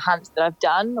about a hunt that I've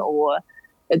done, or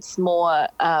it's more,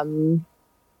 my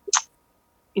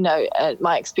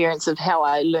experience of how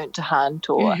I learnt to hunt,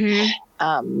 or,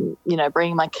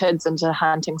 bringing my kids into the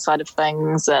hunting side of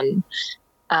things, and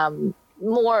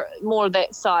more of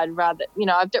that side rather.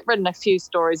 I've written a few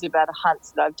stories about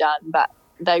hunts that I've done, but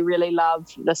they really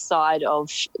love the side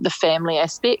of the family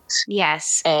aspect.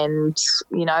 Yes. And,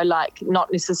 like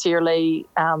not necessarily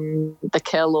the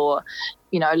kill, or,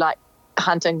 like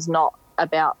hunting's not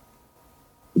about,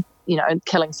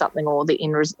 killing something or the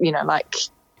end like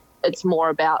it's more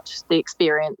about the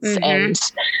experience and,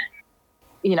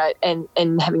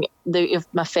 and having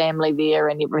my family there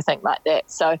and everything like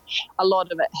that. So a lot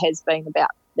of it has been about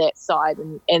that side,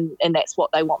 and that's what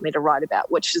they want me to write about,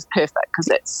 which is perfect because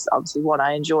that's obviously what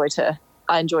I enjoy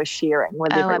sharing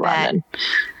with everyone.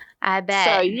 I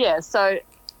bet.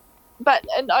 But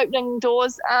in opening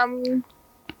doors,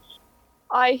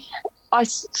 I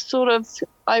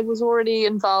was already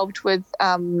involved with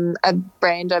a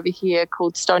brand over here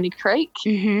called Stony Creek.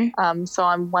 So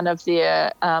I'm one of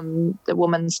their the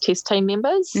women's test team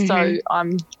members. So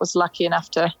I was lucky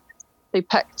enough to be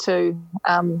picked to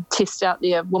test out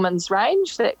their women's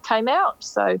range that came out.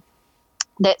 So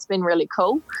that's been really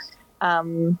cool.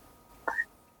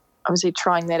 Obviously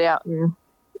trying that out and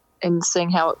seeing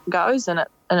how it goes, and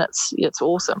it's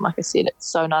awesome. Like I said, it's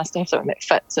so nice to have something that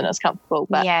fits and is comfortable.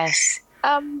 But yes.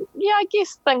 I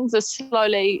guess things are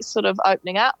slowly sort of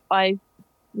opening up. I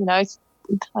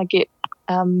get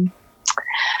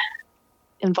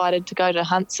invited to go to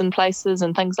hunts and places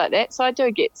and things like that. So I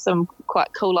do get some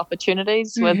quite cool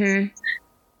opportunities with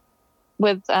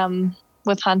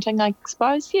hunting, I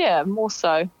suppose. Yeah, more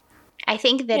so. I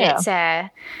think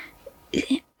that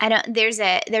there's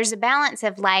a balance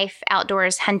of life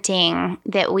outdoors hunting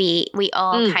that we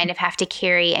all kind of have to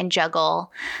carry and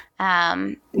juggle.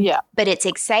 But it's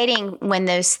exciting when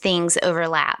those things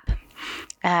overlap.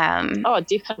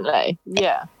 Definitely.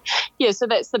 Yeah. So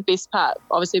that's the best part,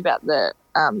 obviously, about the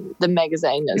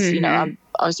magazine is, I'm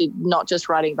obviously not just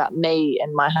writing about me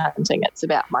and my hunting, it's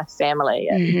about my family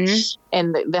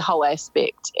and the whole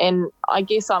aspect. And I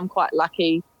guess I'm quite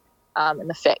lucky in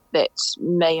the fact that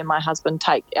me and my husband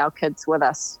take our kids with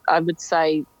us. I would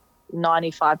say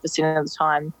 95% of the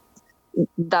time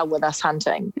they're with us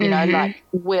hunting. Like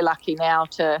we're lucky now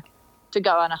to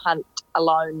go on a hunt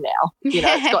alone now.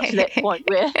 It's got to that point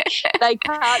where they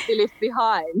can't be left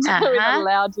behind. We're not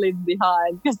allowed to leave them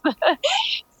behind.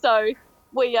 So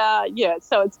we are,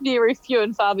 so it's very few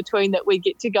and far between that we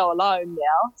get to go alone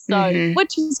now. So,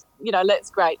 which is,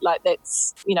 that's great. Like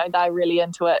that's, they're really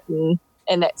into it, and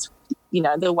that's,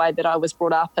 the way that I was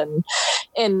brought up, and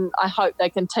I hope they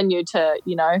continue to,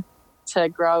 to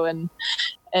grow and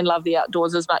love the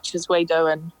outdoors as much as we do.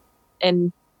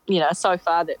 And so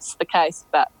far that's the case,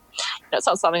 but it's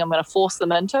not something I'm going to force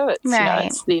them into. It's,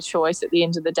 it's their choice at the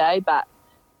end of the day, but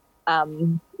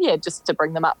just to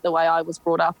bring them up the way I was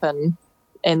brought up, and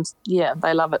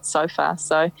they love it so far.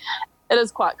 So it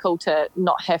is quite cool to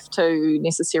not have to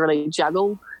necessarily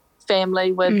juggle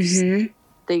family with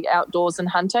the outdoors and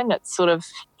hunting. It's sort of,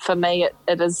 for me,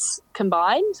 it is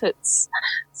combined.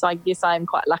 So I guess I'm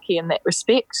quite lucky in that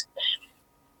respect.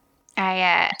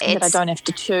 That I don't have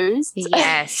to choose.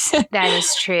 Yes, that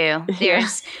is true.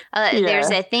 There's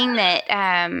a thing that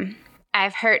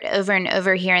I've heard over and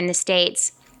over here in the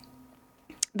States.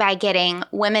 By getting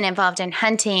women involved in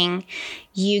hunting,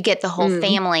 you get the whole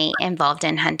family involved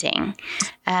in hunting.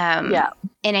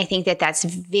 And I think that that's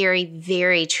very,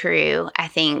 very true. I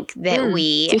think that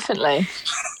definitely.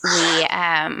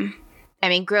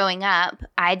 Growing up,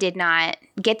 I did not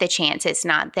get the chance. It's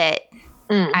not that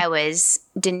I was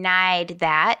denied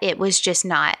that. It was just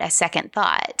not a second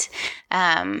thought.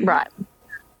 Right.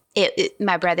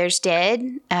 My brothers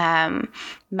did.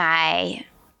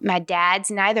 My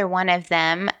dad's, neither one of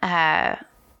them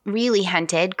really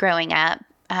hunted growing up.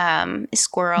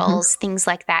 Squirrels, things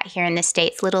like that here in the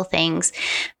States, little things.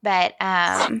 But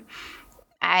my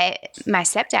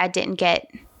stepdad didn't get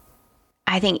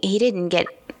I think he didn't get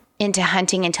into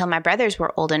hunting until my brothers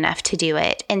were old enough to do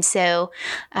it. And so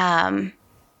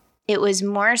it was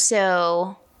more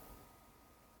so,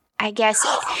 I guess,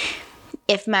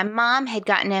 if my mom had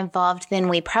gotten involved, then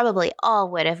we probably all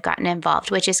would have gotten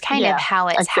involved, which is kind of how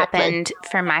it's happened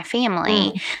for my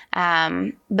family.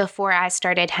 Before I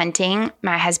started hunting,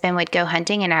 my husband would go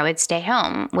hunting and I would stay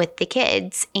home with the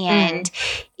kids. And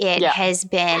it has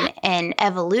been an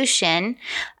evolution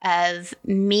of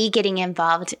me getting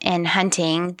involved in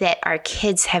hunting that our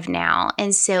kids have now.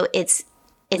 And so it's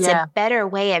a better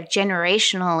way of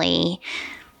generationally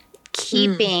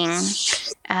keeping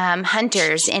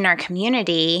hunters in our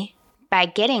community by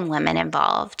getting women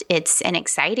involved. It's an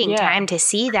exciting time to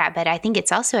see that, but I think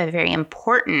it's also a very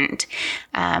important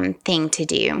thing to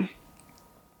do.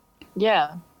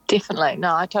 Yeah, definitely.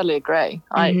 No, I totally agree.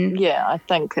 I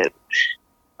think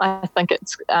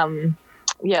it's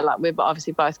like we're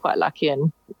obviously both quite lucky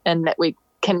in that we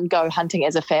can go hunting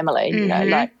as a family, you know,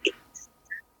 like.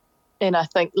 And I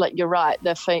think, like, you're right,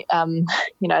 the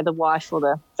wife or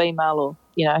the female or,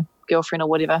 you know, girlfriend or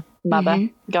whatever, mother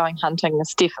going hunting,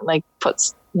 this definitely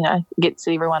gets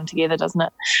everyone together, doesn't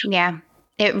it? Yeah,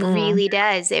 it really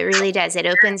does. It really does. It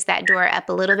opens that door up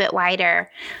a little bit wider.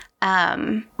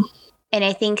 And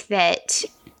I think that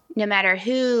no matter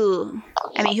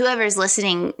whoever's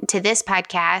listening to this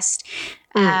podcast,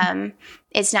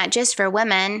 it's not just for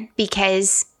women,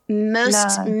 because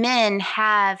most men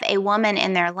have a woman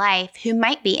in their life who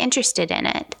might be interested in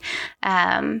it.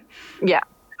 And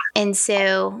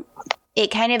so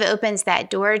it kind of opens that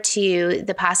door to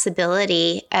the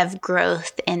possibility of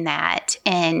growth in that,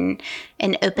 and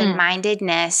an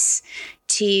open-mindedness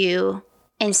to,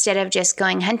 instead of just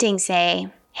going hunting, say,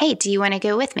 hey, do you want to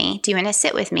go with me? Do you want to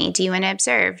sit with me? Do you want to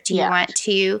observe? Do you want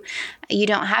to, you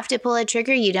don't have to pull a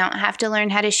trigger. You don't have to learn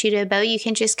how to shoot a bow. You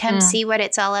can just come see what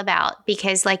it's all about.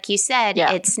 Because like you said,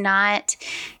 it's not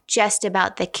just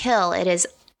about the kill. It is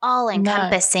all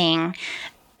encompassing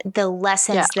the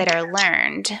lessons that are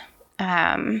learned.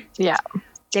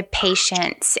 The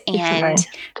patience and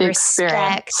the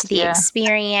respect, the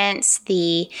experience,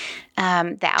 the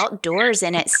outdoors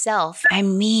in itself. I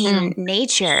mean,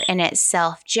 nature in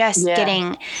itself, just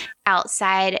getting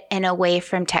outside and away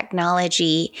from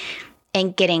technology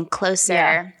and getting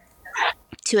closer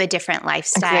to a different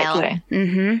lifestyle.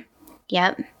 Exactly.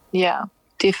 Yep. Yeah,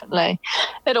 definitely.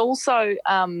 It also,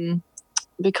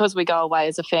 because we go away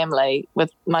as a family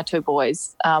with my two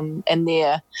boys, and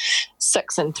they're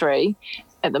 6 and 3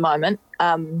 at the moment,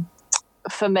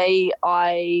 for me,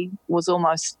 I was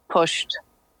almost pushed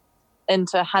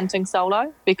into hunting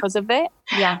solo because of that.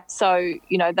 Yeah. So,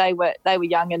 you know, they were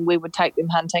young and we would take them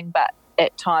hunting, but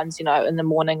at times, you know, in the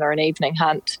morning or an evening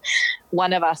hunt,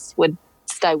 one of us would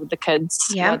stay with the kids.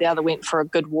 Yeah. You know, the other went for a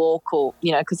good walk, or,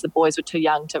 you know, because the boys were too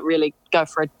young to really go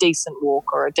for a decent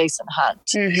walk or a decent hunt.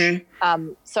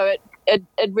 So it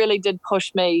really did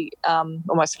push me,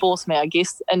 almost force me, I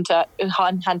guess, into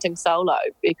hunting solo,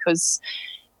 because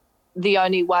the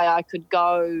only way I could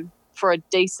go for a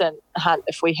decent hunt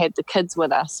if we had the kids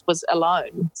with us was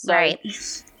alone. So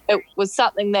it was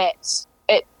something that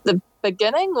at the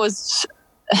beginning was,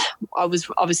 I was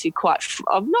obviously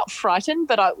I'm not frightened,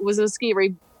 but it was a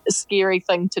scary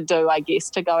thing to do, I guess,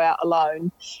 to go out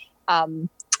alone.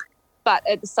 But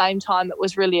at the same time, it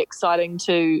was really exciting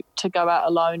to go out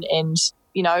alone and,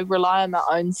 you know, rely on my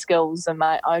own skills and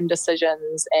my own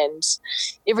decisions and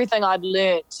everything I'd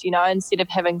learnt, you know, instead of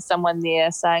having someone there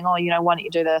saying, oh, you know, why don't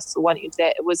you do this or why don't you do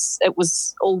that? It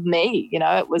was all me, you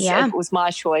know, it was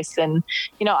my choice. And,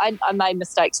 you know, I made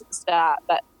mistakes at the start,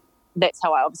 but that's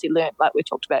how I obviously learnt, like we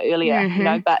talked about earlier, you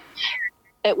know, but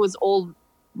it was all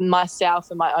myself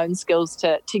and my own skills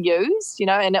to use, you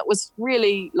know, and it was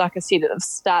really, like I said, at the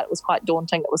start, it was quite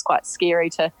daunting. It was quite scary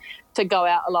to go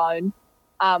out alone.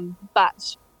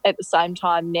 But at the same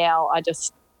time now, I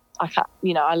can't,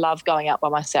 you know, I love going out by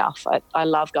myself. I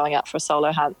love going out for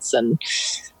solo hunts, and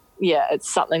yeah, it's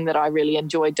something that I really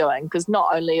enjoy doing, because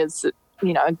not only is it,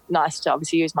 you know, nice to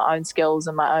obviously use my own skills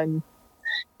and my own,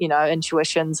 you know,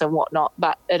 intuitions and whatnot,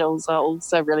 but it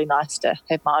also really nice to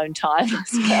have my own time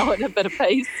as well and a bit of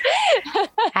peace.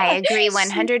 I agree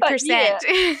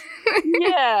 100%.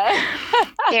 Yeah.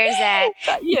 There's that.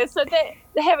 But yeah, so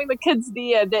that having the kids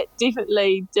there, that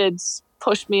definitely did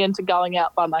push me into going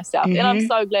out by myself. And I'm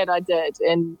so glad I did.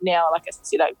 And now, like I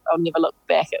said, I'll never look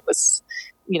back. It was,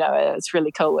 you know, it's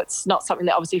really cool. It's not something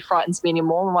that obviously frightens me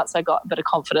anymore. And once I got a bit of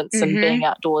confidence in being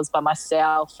outdoors by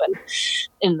myself and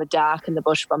in the dark in the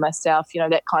bush by myself, you know,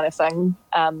 that kind of thing.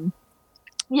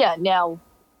 Yeah, now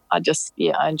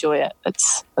I enjoy it.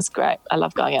 It's great. I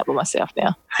love going out by myself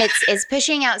now. It's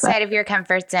pushing outside of your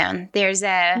comfort zone. There's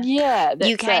a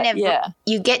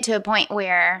you get to a point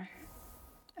where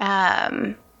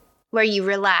you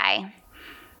rely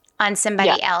on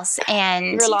somebody else and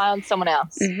you rely on someone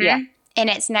else. Mm-hmm. Yeah. And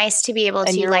it's nice to be able and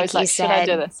to, like you said, should I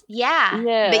do this?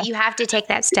 Yeah. But you have to take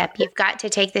that step. You've got to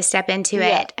take the step into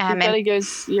it. You've got to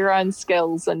use your own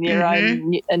skills and your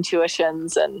own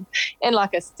intuitions. And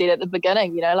like I said at the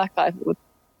beginning, like I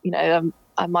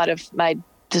might have made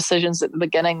decisions at the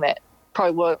beginning that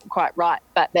probably weren't quite right,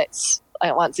 but that's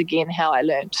once again how I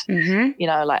learned.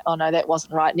 Like, oh no, that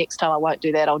wasn't right. Next time I won't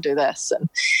do that. I'll do this.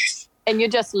 And you're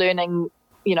just learning,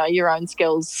 your own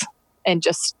skills and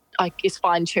just, I guess,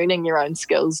 fine-tuning your own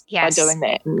skills by doing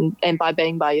that and by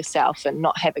being by yourself and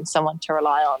not having someone to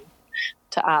rely on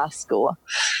to ask or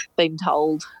being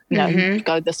told,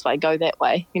 go this way, go that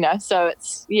way, So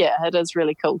it is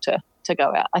really cool to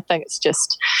go out. I think it's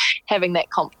just having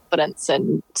that confidence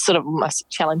and sort of almost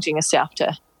challenging yourself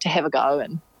to have a go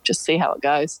and just see how it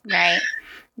goes. Right.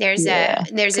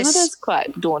 It is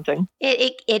quite daunting.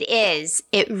 It is.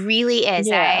 It really is.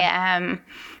 Yeah.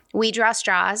 We draw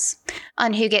straws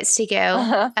on who gets to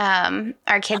go.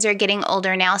 Our kids are getting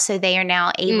older now, so they are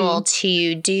now able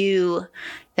to do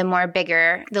the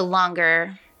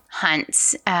longer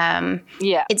hunts.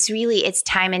 It's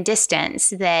time and distance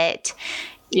that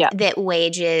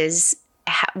wages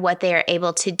what they are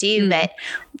able to do. But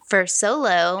for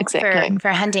solo, for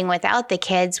hunting without the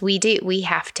kids, we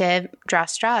have to draw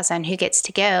straws on who gets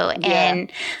to go. Yeah.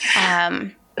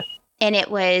 And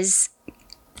it was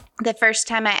the first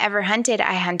time I ever hunted,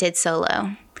 I hunted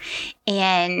solo.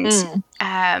 And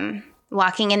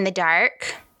walking in the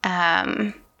dark,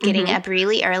 getting up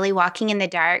really early, walking in the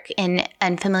dark in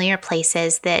unfamiliar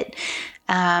places that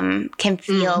can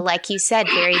feel, like you said,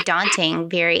 very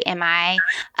daunting. Am I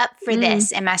up for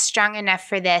this? Am I strong enough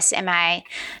for this? Am I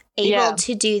able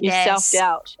to do this?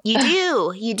 Self-doubt. You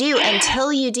do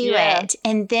until you do it.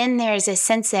 And then there's a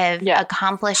sense of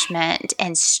accomplishment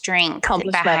and strength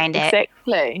behind it.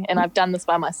 Exactly. And I've done this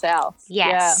by myself.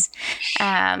 Yes.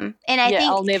 Yeah. And I think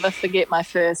I'll never forget my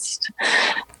first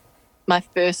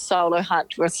solo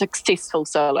hunt, or a successful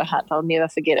solo hunt. I'll never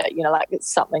forget it. Like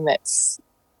it's something that's,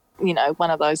 one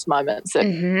of those moments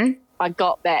that I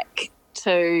got back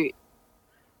to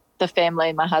the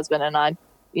family, my husband and I,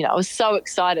 I was so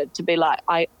excited to be like,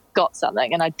 I got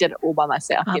something and I did it all by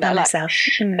myself.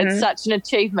 It's such an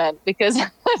achievement because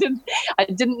I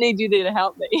didn't need you there to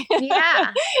help me.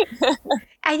 Yeah.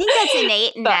 I think that's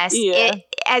innate in us.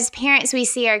 As parents, we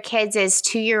see our kids as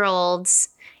 2-year-olds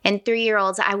and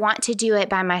 3-year-olds. I want to do it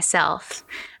by myself.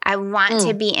 I want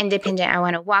to be independent. I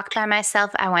want to walk by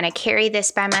myself. I want to carry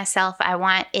this by myself.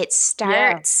 It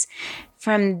starts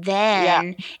from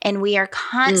then. And we are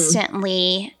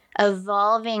constantly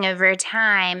evolving over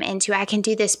time into, I can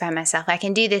do this by myself. I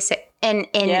can do this. And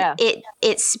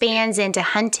it spans into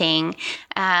hunting.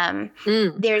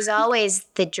 There's always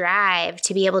the drive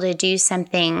to be able to do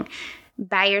something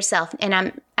by yourself.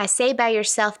 And I say by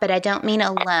yourself, but I don't mean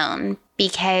alone,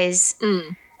 because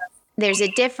there's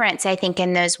a difference, I think,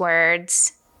 in those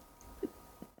words,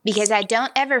 because I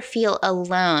don't ever feel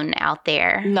alone out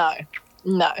there. No,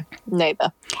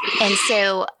 neither. And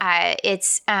so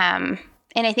it's, and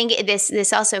I think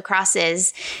this also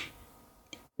crosses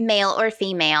male or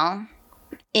female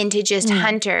into just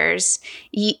hunters.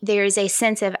 There is a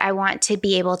sense of, I want to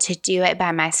be able to do it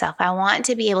by myself. I want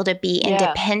to be able to be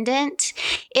independent.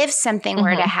 If something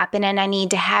were to happen and I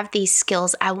need to have these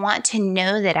skills, I want to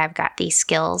know that I've got these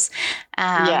skills.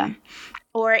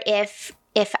 Or if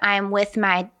I'm with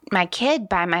my kid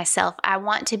by myself, I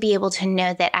want to be able to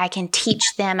know that I can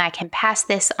teach them, I can pass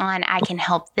this on, I can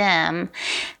help them.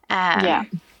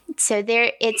 So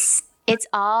it's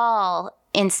all,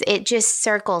 it just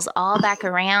circles all back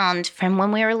around from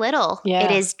when we were little. Yeah.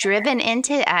 It is driven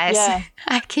into us. Yeah.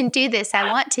 I can do this. I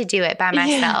want to do it by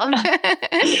myself.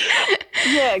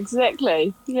 Yeah,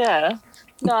 exactly. Yeah.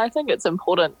 No, I think it's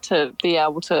important to be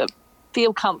able to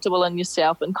feel comfortable in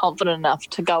yourself and confident enough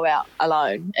to go out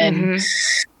alone and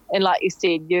like you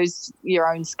said, use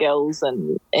your own skills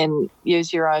and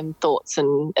use your own thoughts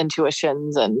and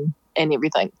intuitions and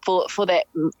everything for that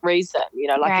reason,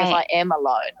 if I am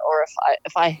alone, or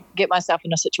if I get myself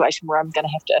in a situation where I'm going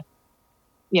to have to,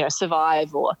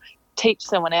 survive or teach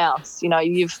someone else,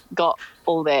 you've got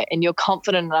all that and you're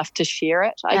confident enough to share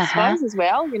it, I suppose, as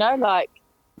well,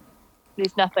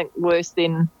 there's nothing worse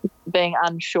than being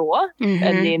unsure.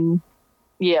 And then,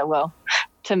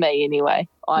 to me anyway,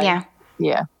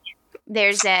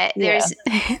 There's I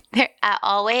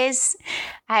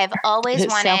have always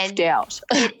It's wanted self-doubt.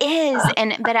 It is,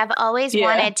 but I've always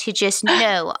wanted to just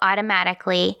know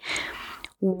automatically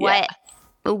what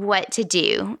to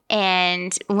do.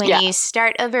 And when you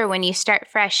start over, when you start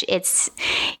fresh,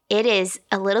 it is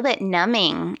a little bit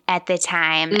numbing at the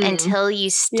time until you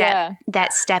step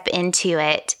into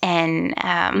it. And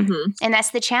and that's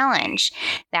the challenge.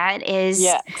 That is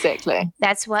exactly.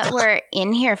 That's what we're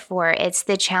in here for. It's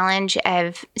the challenge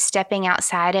of stepping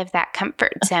outside of that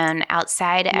comfort zone,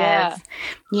 outside of,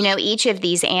 each of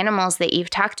these animals that you've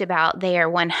talked about. They are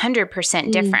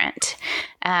 100% different.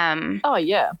 In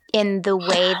the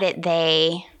way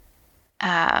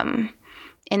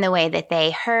that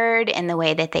they herd, in the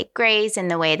way that they graze, in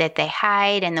the way that they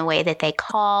hide, in the way that they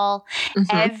call.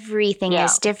 Everything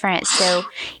is different. So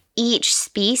each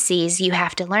species you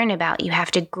have to learn about, you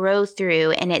have to grow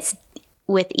through, and it's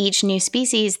with each new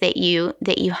species that you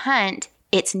hunt,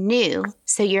 it's new.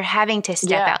 So you're having to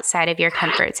step outside of your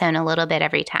comfort zone a little bit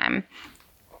every time.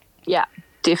 Yeah.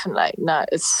 Definitely. No,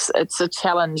 it's a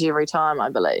challenge every time, I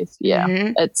believe.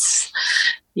 Yeah.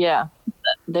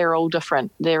 They're all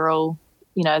different. They're all,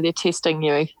 they're testing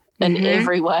you in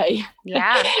every way.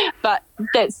 Yeah. But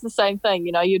that's the same thing,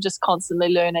 you're just constantly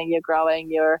learning, you're growing,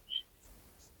 you're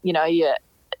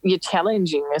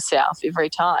challenging yourself every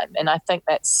time. And I think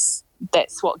that's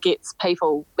what gets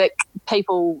people, get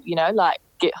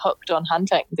hooked on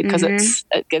hunting, because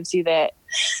it gives you that,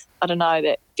 I don't know,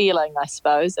 that feeling, I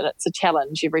suppose, and it's a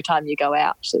challenge every time you go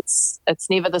out. It's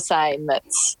never the same.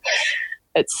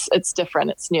 It's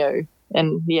different. It's new,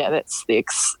 and that's it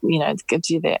gives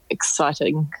you that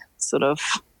exciting sort of,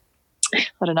 I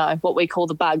don't know, what we call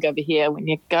the bug over here. When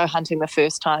you go hunting the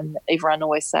first time, everyone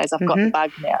always says, I've got the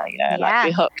bug now, like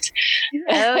you're hooked.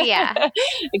 Oh, yeah.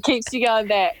 It keeps you going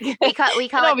back. We call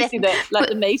it obviously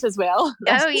the meat as well.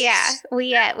 Oh, yeah.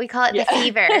 We call it the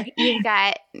fever.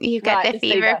 You've got the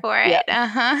fever for it.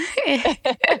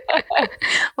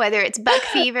 Whether it's buck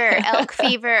fever, or elk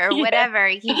fever, or whatever,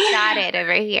 you've got it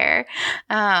over here.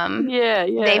 I've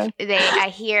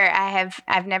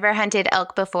never hunted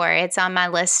elk before. It's on my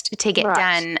list to get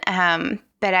done.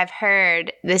 But I've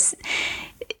heard this,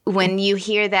 when you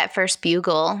hear that first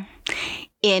bugle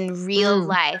in real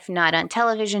life, not on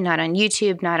television, not on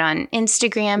YouTube, not on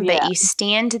Instagram, but you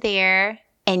stand there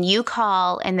and you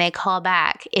call and they call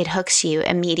back, it hooks you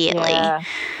immediately.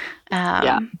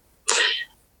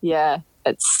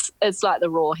 It's like the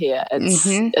roar here.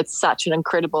 It's such an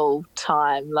incredible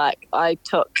time. Like, I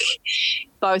took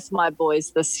both my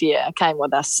boys this year, came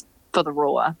with us for the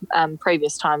roar.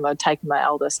 Previous time I'd taken my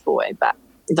eldest boy, but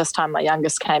this time my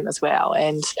youngest came as well,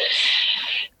 and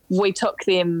we took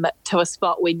them to a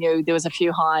spot we knew there was a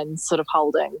few hinds sort of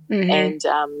holding, and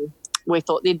we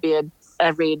thought there'd be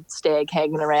a red stag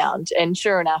hanging around, and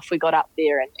sure enough we got up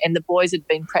there, and the boys had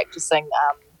been practicing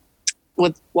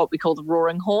with what we call the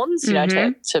roaring horns,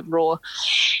 to roar,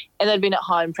 and they'd been at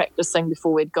home practicing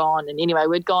before we'd gone. And anyway,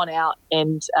 we'd gone out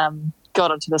and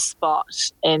got onto the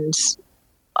spot, and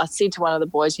I said to one of the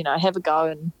boys, have a go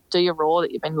and do your roar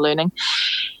that you've been learning.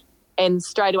 And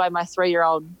straight away my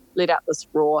 3-year-old let out this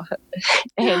roar,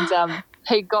 and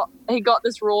he got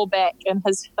this roar back in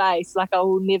his face, like I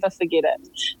will never forget it.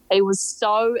 He was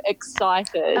so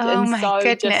excited. Oh, and my so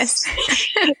goodness.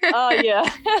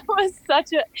 It was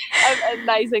such an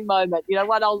amazing moment,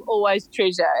 one I'll always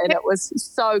treasure. And it was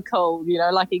so cool,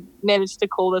 like he managed to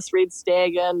call this red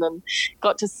stag in and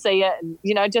got to see it, and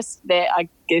just that, I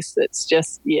guess it's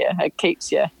just it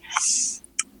keeps you.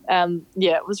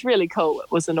 It was really cool.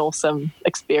 It was an awesome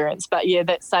experience. But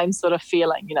that same sort of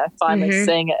feeling, finally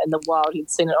seeing it in the wild. He'd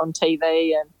seen it on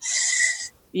TV, and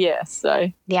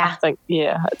I think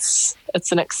it's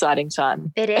an exciting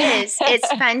time. It is.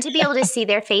 It's fun to be able to see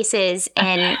their faces.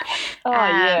 And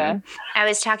I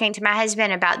was talking to my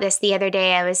husband about this the other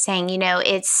day. I was saying,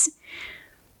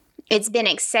 it's been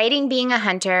exciting being a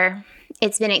hunter.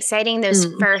 It's been exciting, those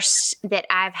firsts that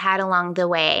I've had along the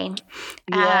way.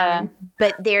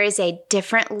 But there is a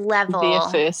different level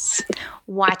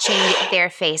watching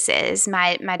their faces.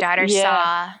 My daughter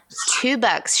saw 2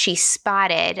 bucks she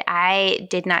spotted. I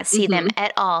did not see them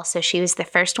at all, so she was the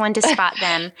first one to spot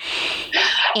them.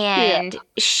 And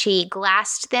she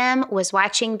glassed them, was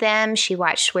watching them. She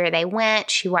watched where they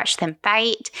went. She watched them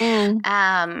fight. And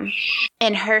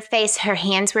her face, her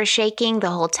hands were shaking the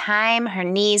whole time. Her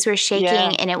knees were shaking.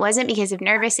 And it wasn't because of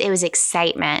nervous. It was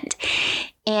excitement.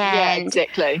 And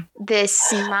exactly. the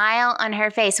smile on her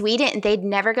face, they'd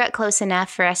never got close enough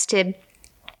for us to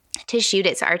shoot.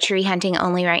 It's archery hunting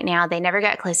only right now. They never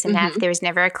got close enough. There was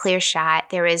never a clear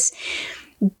shot.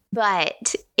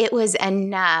 But it was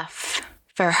enough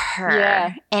for her.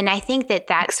 Yeah. And I think that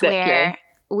that's where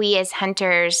we as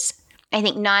hunters, I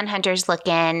think non-hunters look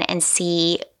in and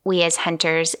see we as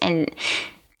hunters and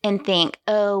think,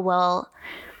 oh, well,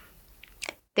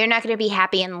 they're not going to be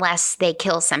happy unless they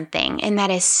kill something. And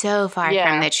that is so far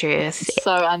from the truth.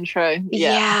 So untrue.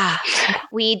 Yeah.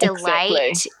 We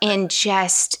delight in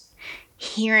just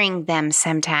hearing them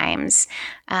sometimes.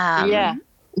 Yeah,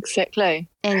 exactly.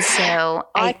 And so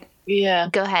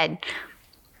go ahead.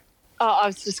 Oh, I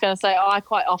was just going to say, I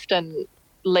quite often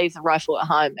leave the rifle at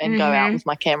home and go out with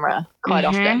my camera quite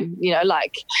often. You know,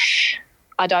 like,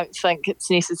 I don't think it's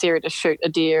necessary to shoot a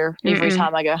deer every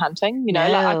time I go hunting. You know,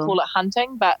 like, I call it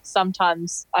hunting, but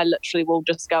sometimes I literally will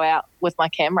just go out with my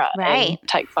camera and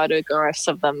take photographs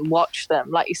of them, watch them.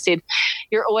 Like you said,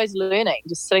 you're always learning,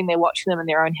 just sitting there watching them in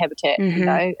their own habitat, you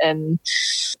know, and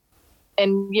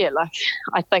yeah, like,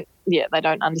 I think, they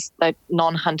don't understand,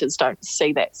 non-hunters don't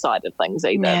see that side of things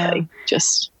either. No. They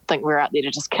just think we're out there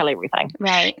to just kill everything.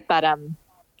 Right. But,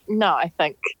 no, I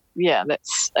think,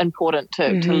 that's important to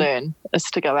learn, is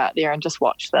to go out there and just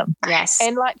watch them. Yes.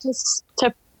 And like, just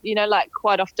to, you know, like,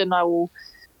 quite often I'll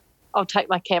take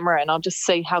my camera and I'll just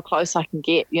see how close I can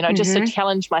get, you know, just to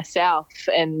challenge myself.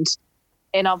 And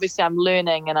obviously I'm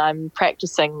learning and I'm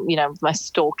practicing, you know, my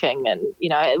stalking, and, you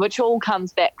know, which all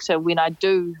comes back to when I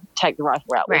do take the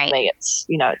rifle out with me. It's,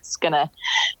 you know, it's going to,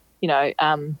 you know,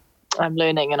 I'm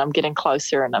learning and I'm getting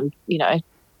closer, and I'm, you know,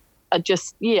 I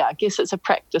guess it's a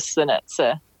practice and it's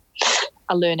a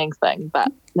learning thing,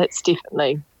 but that's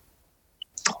definitely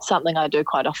something I do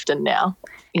quite often now,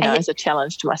 you know, as a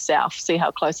challenge to myself, see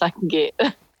how close I can get.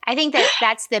 I think that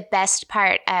that's the best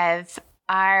part of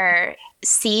our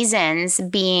seasons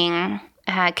being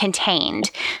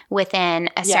contained within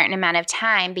a certain amount of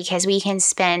time, because we can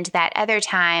spend that other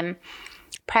time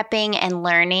prepping and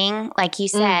learning, like you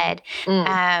said,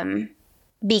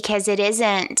 because it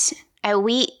isn't,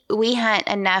 we hunt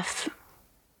enough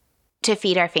to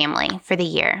feed our family for the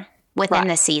year within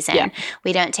the season. Yeah.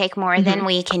 We don't take more than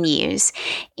we can use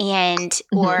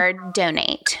or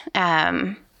donate.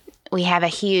 We have a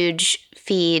huge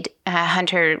feed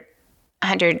hunter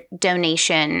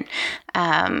donation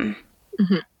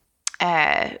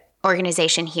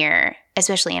organization here,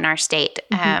 especially in our state.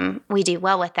 We do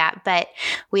well with that, but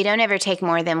we don't ever take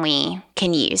more than we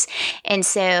can use. And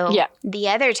so the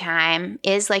other time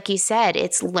is, like you said,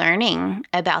 it's learning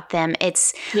about them.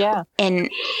 It's and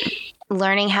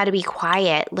learning how to be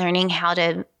quiet, learning how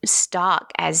to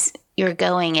stalk as you're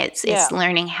going. It's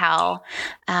learning how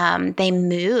they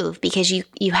move, because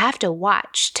you have to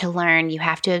watch to learn. You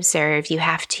have to observe. You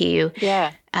have to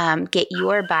get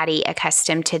your body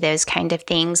accustomed to those kind of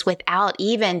things without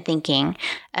even thinking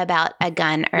about a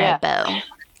gun or a bow.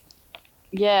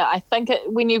 Yeah, I think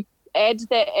when you add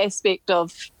that aspect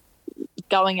of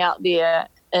going out there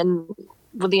and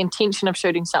with the intention of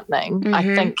shooting something,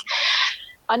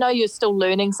 I know you're still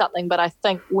learning something, but I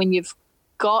think when you've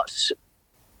got,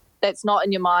 that's not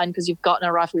in your mind because you've gotten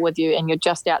a rifle with you and you're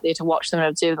just out there to watch them and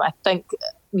observe them, I think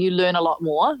you learn a lot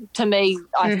more. To me,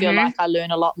 I feel like I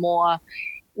learn a lot more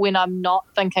when I'm not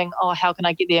thinking, oh, how can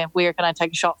I get there? Where can I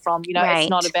take a shot from? You know, it's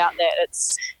not about that.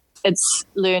 It's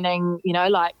learning, you know,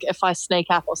 like, if I sneak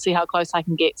up, I'll see how close I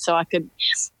can get, so I could,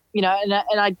 you know,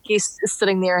 and I guess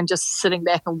sitting there and just sitting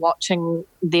back and watching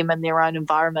them in their own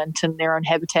environment and their own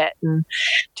habitat and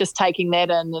just taking that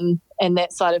in and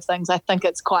that side of things, I think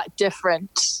it's quite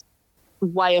different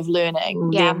way of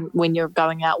learning than when you're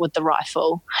going out with the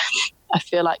rifle. I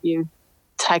feel like you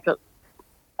take it,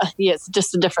 it's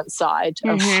just a different side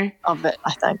of it,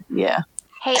 I think. Yeah.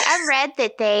 Hey, I read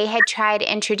that they had tried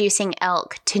introducing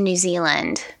elk to New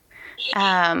Zealand.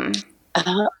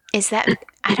 Is that,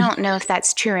 I don't know if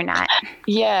that's true or not.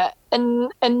 Yeah, in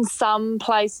some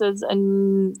places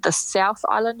in the South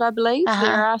Island, I believe,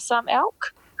 there are some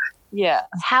elk. Yeah.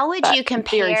 How would you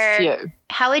compare? Very few.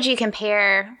 How would you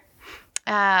compare?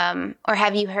 Or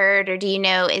have you heard, or do you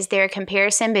know, is there a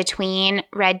comparison between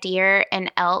red deer and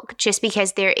elk? Just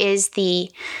because there is the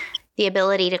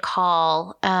ability to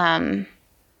call in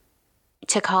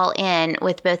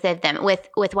with both of them.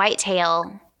 With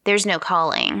whitetail, there's no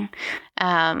calling.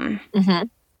 And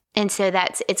so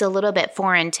it's a little bit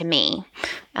foreign to me,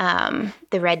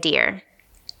 the red deer.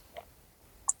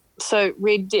 So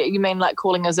red deer, you mean like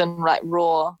calling as in like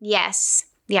raw? Yes.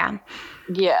 Yeah.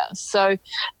 Yeah. So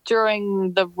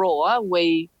during the raw,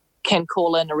 we can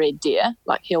call in a red deer,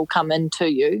 like he'll come in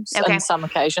to you in some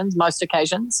occasions, most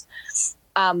occasions.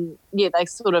 They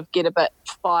sort of get a bit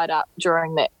fired up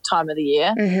during that time of the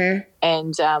year.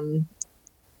 And,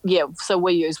 so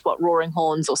we use roaring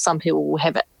horns, or some people will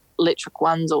have it electric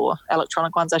ones or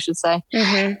electronic ones, I should say,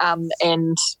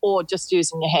 or just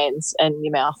using your hands and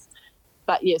your mouth.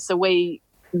 But yeah, so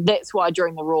that's why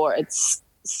during the roar it's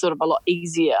sort of a lot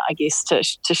easier, I guess, to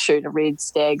shoot a red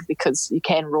stag, because you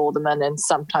can roar them in, and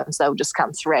sometimes they'll just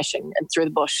come thrashing in through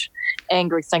the bush,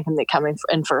 angry, thinking they're coming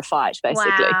in for a fight,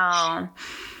 basically. Wow.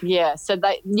 Yeah, so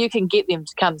you can get them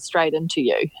to come straight into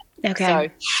you. Okay. So,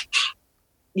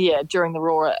 yeah, during the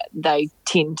roar, they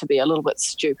tend to be a little bit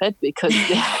stupid, because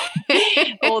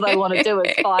all they want to do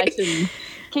is fight and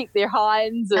keep their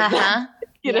hinds and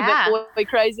get a bit boy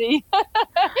crazy.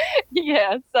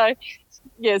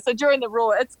 So during the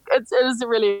roar, it is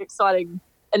really exciting,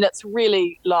 and it's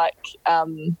really like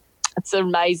it's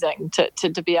amazing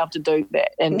to be able to do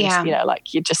that, and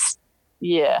like you just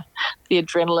the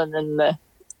adrenaline and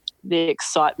the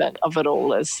excitement of it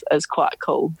all is quite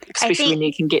cool, especially when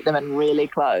you can get them in really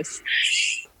close.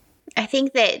 I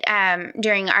think that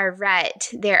during our rut,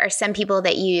 there are some people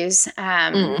that use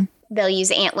they'll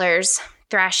use antlers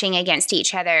thrashing against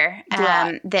each other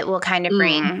that will kind of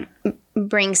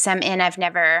bring some in. I've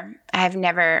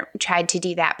never tried to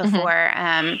do that before.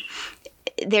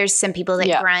 There's some people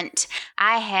that grunt.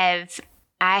 I have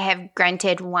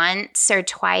grunted once or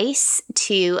twice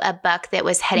to a buck that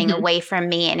was heading away from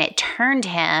me, and it turned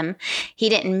him. He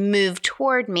didn't move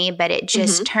toward me, but it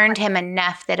just turned him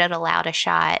enough that it allowed a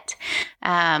shot,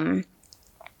 a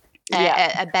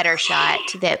better shot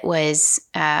that was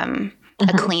a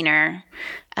cleaner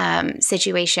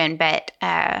situation. But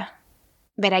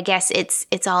I guess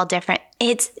it's all different.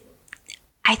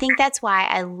 I think that's why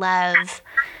I love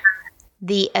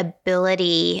the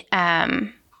ability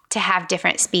to have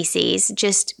different species,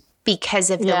 just because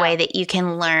of the way that you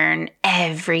can learn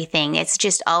everything. It's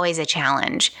just always a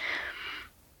challenge.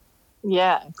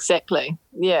 Yeah, exactly.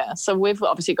 Yeah. So we've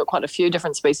obviously got quite a few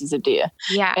different species of deer.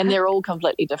 Yeah. And they're all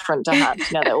completely different to hunt.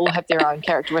 They all have their own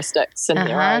characteristics and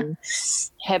their own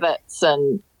habits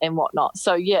and whatnot.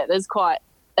 So yeah, there's quite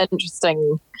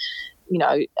interesting,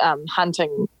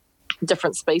 hunting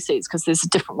different species, because there's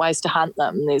different ways to hunt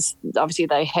them. There's obviously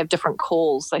they have different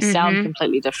calls. They sound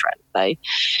completely different.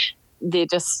 They're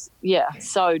just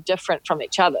so different from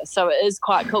each other. So it is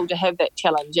quite cool to have that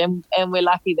challenge, and we're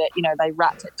lucky that they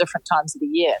rut at different times of the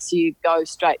year. So you go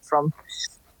straight from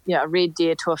a red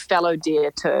deer to a fallow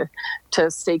deer to a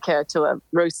seeker to a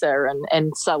rooster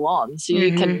and so on. So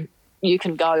you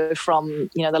can go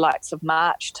from the likes of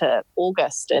March to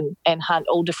August and hunt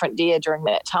all different deer during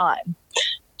that time,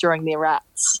 during their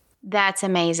ruts. That's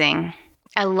amazing.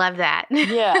 I love that.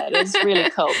 Yeah, it is really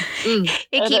cool.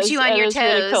 It keeps you on your toes.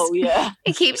 Really cool, yeah.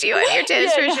 It keeps you on your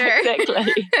toes for sure.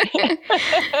 Exactly.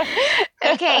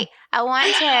 Okay, I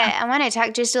want to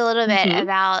talk just a little bit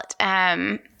about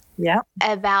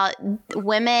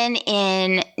women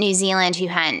in New Zealand who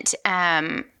hunt.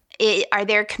 Are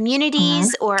there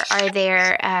communities or are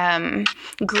there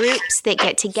groups that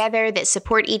get together that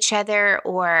support each other,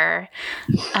 or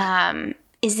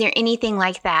is there anything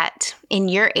like that in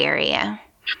your area?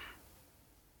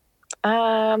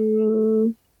 Not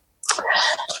in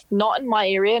my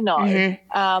area, no.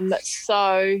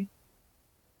 So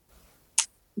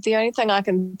the only thing I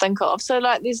can think of, so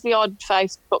like there's the odd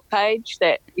Facebook page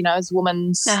that, is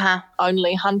women's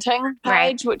only hunting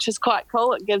page, which is quite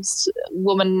cool. It gives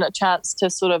women a chance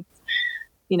to sort of,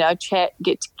 chat,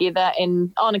 get together, and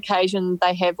on occasion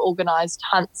they have organised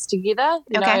hunts together,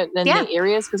 in the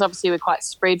areas, because obviously we're quite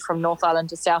spread from North Island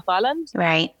to South Island.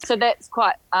 Right. So that's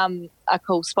quite a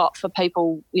cool spot for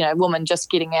people, women just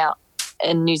getting out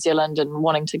in New Zealand and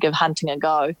wanting to give hunting a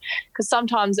go, because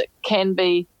sometimes it can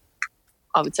be,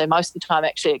 I would say most of the time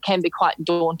actually, it can be quite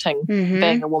daunting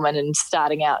being a woman and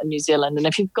starting out in New Zealand. And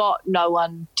if you've got no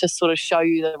one to sort of show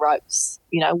you the ropes,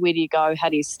 where do you go, how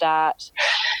do you start,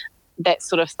 that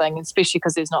sort of thing, especially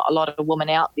because there's not a lot of women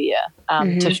out there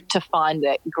to find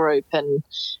that group and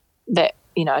that,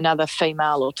 another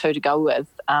female or two to go with.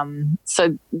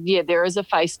 So, yeah, there is a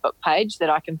Facebook page that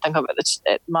I can think of at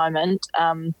the moment.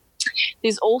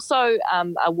 There's also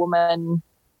a woman,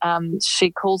 she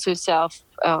calls herself,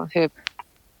 her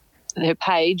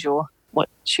page, or what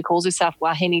she calls herself,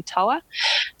 Wahine Toa.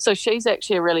 So she's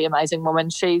actually a really amazing woman.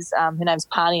 She's her name's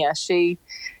Pania.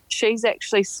 She's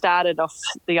actually started off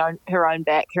her own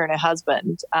back, her and her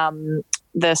husband,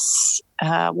 this,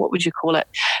 what would you call it?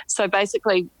 So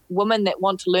basically women that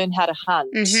want to learn how to hunt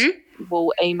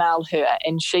will email her,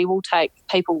 and she will take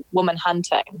women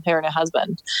hunting, her and her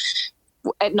husband,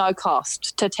 at no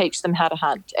cost, to teach them how to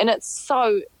hunt. And it's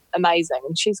so amazing.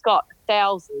 And she's got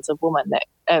thousands of women that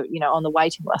are, on the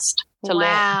waiting list to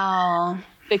learn.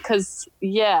 because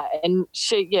and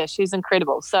she's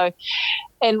incredible. So,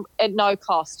 and at no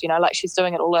cost, like she's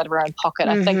doing it all out of her own pocket.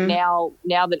 I think now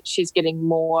that she's getting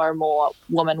more and more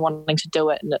women wanting to do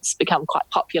it, and it's become quite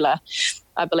popular,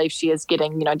 I believe she is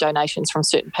getting, donations from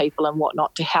certain people and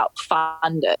whatnot to help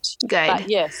fund it. Good.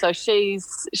 But so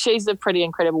she's a pretty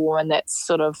incredible woman that's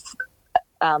sort of,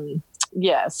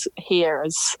 here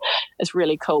is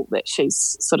really cool that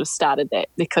she's sort of started that,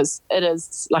 because it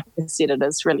is, like I said, it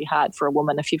is really hard for a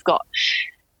woman if you've got,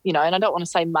 and I don't want to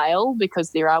say male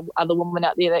because there are other women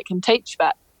out there that can teach,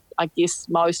 but I guess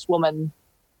most women,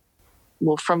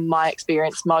 well, from my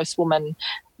experience, most women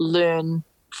learn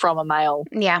from a male.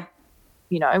 Yeah.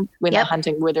 When they're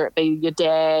hunting, whether it be your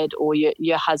dad or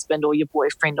your husband or your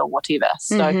boyfriend or whatever.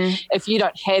 So if you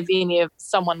don't have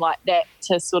someone like that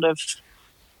to sort of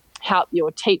help you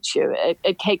or teach you,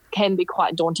 it can be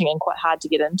quite daunting and quite hard to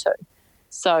get into.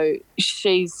 So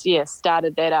she's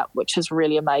started that up, which is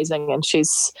really amazing. And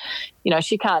she's,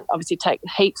 she can't obviously take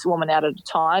heaps of women out at a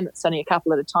time. It's only a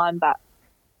couple at a time, but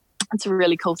it's a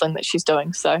really cool thing that she's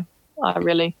doing. So I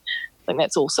really think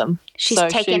that's awesome. She's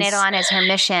taken it on as her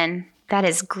mission. That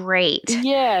is great.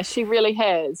 Yeah, she really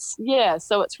has. Yeah,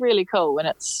 so it's really cool, and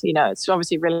it's it's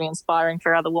obviously really inspiring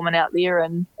for other women out there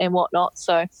and whatnot.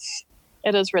 So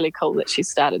it is really cool that she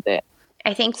started that.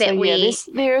 I think that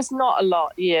there's not a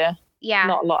lot. Yeah,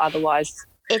 not a lot otherwise.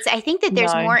 I think that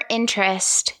there's more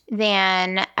interest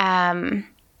than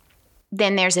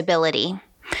there's ability.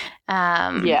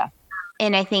 And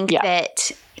I think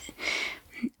that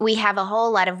we have a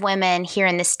whole lot of women here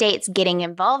in the States getting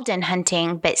involved in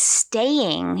hunting, but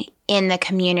staying in the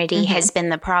community has been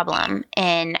the problem.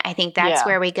 And I think that's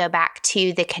where we go back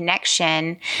to the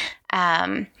connection.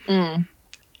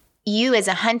 You as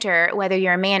a hunter, whether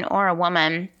you're a man or a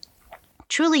woman,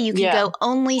 truly you can go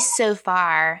only so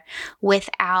far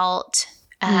without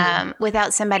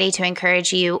somebody to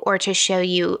encourage you or to show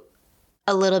you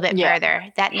a little bit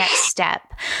further, that next step.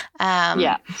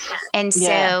 And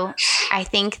so I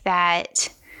think that,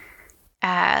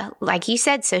 like you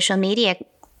said, social media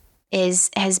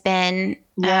has been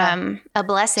a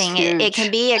blessing. It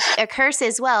can be a curse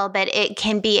as well, but it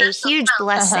can be a huge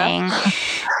blessing.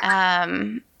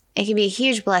 It can be a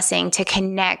huge blessing to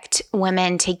connect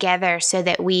women together so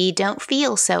that we don't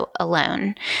feel so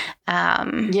alone.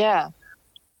 And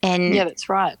that's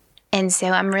right. And so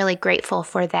I'm really grateful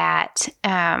for that.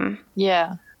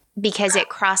 Because it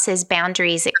crosses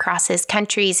boundaries, it crosses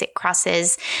countries, it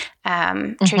crosses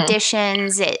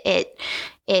traditions. It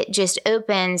just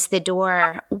opens the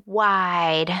door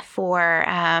wide for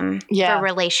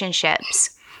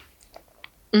relationships.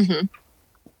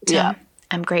 So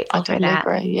I'm grateful for that.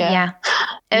 Agree. Yeah.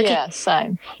 Okay. Yeah,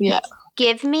 same. Yeah.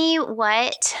 Give me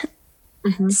what.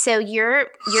 So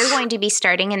you're going to be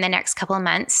starting in the next couple of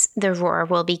months. The roar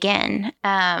will begin.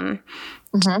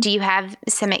 Do you have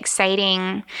some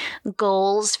exciting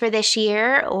goals for this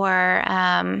year, or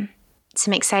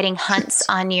some exciting hunts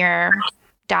on your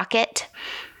docket?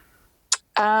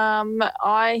 I'm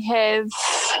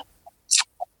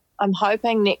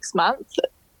hoping next month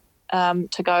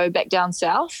to go back down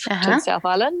south to the South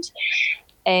Island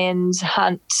and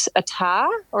hunt a tar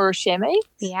or a chamois.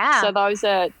 Yeah. So those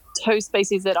are two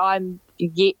species that I'm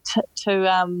yet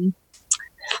to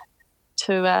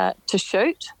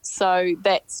shoot. So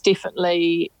that's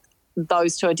definitely,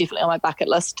 those two are definitely on my bucket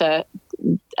list to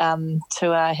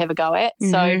have a go at.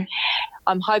 So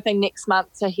I'm hoping next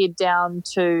month to head down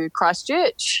to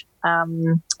Christchurch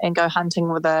and go hunting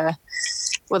with a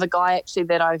guy actually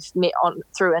that I've met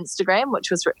through Instagram, which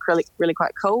was really, really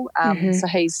quite cool. So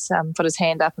he's put his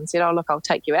hand up and said, "Oh, look, I'll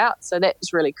take you out." So that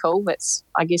was really cool.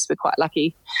 I guess we're quite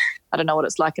lucky. I don't know what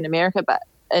it's like in America, but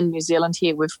in New Zealand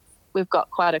here, we've got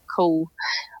quite a cool,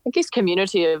 I guess,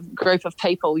 community of group of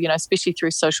people, especially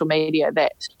through social media,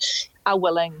 that are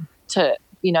willing to,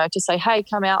 to say, "Hey,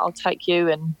 come out, I'll take you,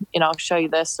 and I'll show you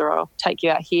this, or I'll take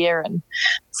you out here." And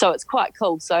so it's quite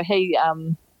cool. So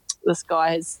this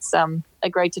guy has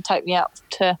agreed to take me out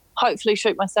to hopefully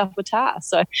shoot myself a tar.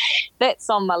 So that's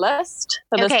on my list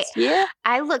for this year.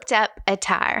 I looked up a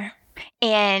tar,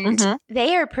 and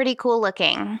they are pretty cool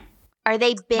looking. Are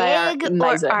they big,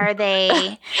 or are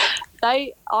they?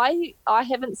 I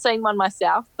haven't seen one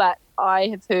myself, but I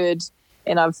have heard,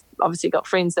 and I've obviously got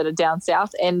friends that are down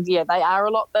south, and they are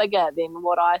a lot bigger than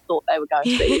what I thought they were going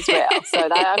to be as well. So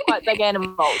they are quite big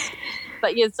animals.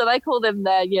 But so they call them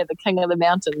the king of the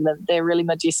mountain. They're really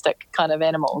majestic kind of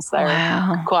animals.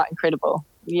 They're quite incredible.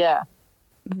 Yeah.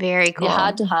 Very cool. They're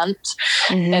hard to hunt,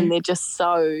 and they're just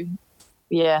so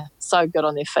so good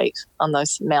on their feet on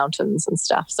those mountains and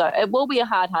stuff. So it will be a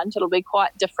hard hunt. It'll be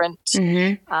quite different.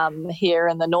 Here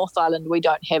in the North Island, we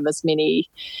don't have as many.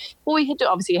 Well, we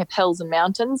obviously have hills and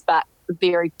mountains, but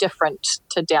very different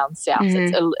to down south.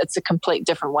 It's a complete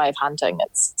different way of hunting.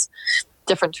 It's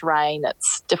different terrain.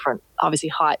 It's different, obviously,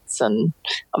 heights, and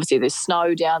obviously there's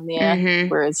snow down there.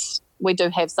 Whereas we do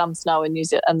have some snow in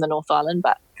the North Island,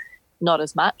 but not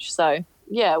as much. So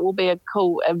yeah, it'll be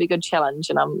it'll be a good challenge,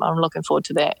 and I'm looking forward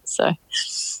to that. So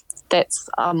that's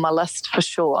on my list for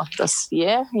sure this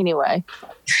year anyway.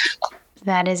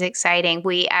 That is exciting.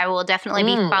 I will definitely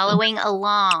be following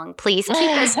along. Please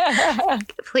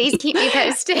keep me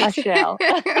posted. I shall.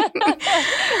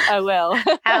 I will.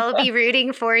 I'll be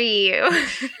rooting for you.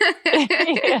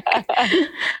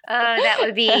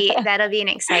 That'll be an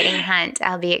exciting hunt.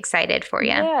 I'll be excited for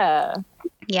you.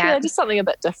 Yeah, just something a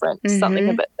bit different, something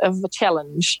a bit of a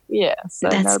challenge. Yeah, so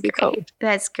that'll be cool.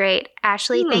 That's great.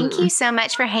 Ashlee, thank you so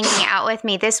much for hanging out with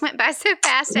me. This went by so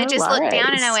fast. I just looked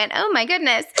down and I went, oh my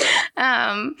goodness.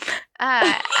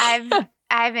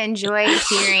 I've enjoyed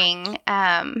hearing,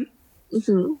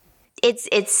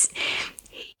 it's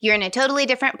you're in a totally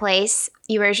different place.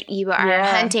 You are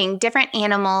hunting different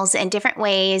animals in different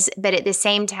ways, but at the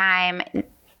same time,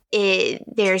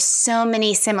 there's so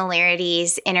many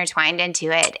similarities intertwined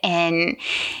into it. And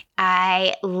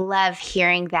I love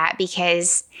hearing that,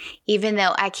 because even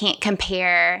though I can't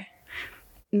compare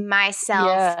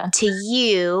myself to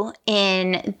you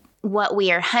in what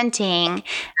we are hunting,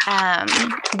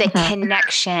 the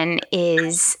connection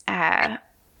is, there's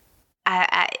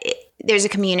a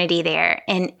community there,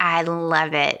 and I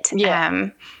love it.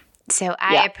 So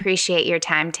I appreciate your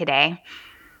time today.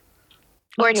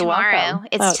 Or tomorrow. Welcome.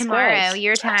 It's tomorrow,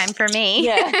 your time for me.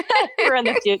 Yeah, we're in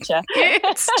the future.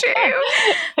 It's true.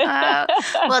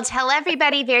 Well, tell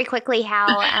everybody very quickly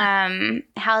how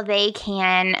they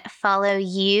can follow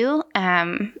you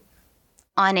on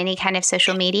any kind of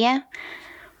social media.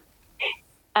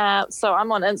 So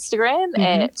I'm on Instagram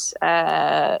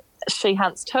at She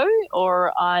Hunts Too,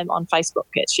 or I'm on Facebook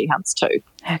at She Hunts Too.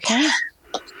 Okay.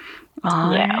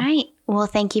 All right. Well,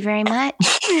 thank you very much.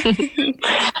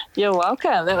 You're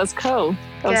welcome. That was cool.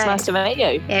 It was nice to meet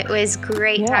you. It was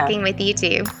great talking with you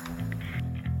too.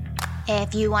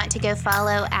 If you want to go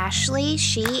follow Ashlee,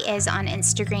 she is on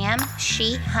Instagram,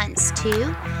 She Hunts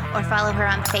Too, or follow her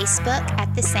on Facebook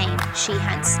at the same, She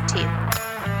Hunts Too.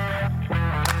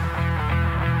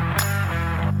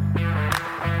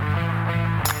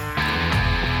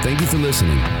 Thank you for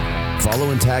listening.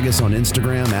 Follow and tag us on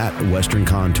Instagram at Western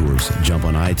Contours. Jump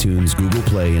on iTunes, Google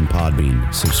Play, and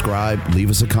Podbean. Subscribe,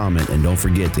 leave us a comment, and don't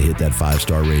forget to hit that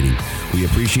 5-star rating. We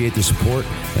appreciate the support,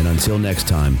 and until next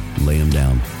time, lay them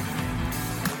down.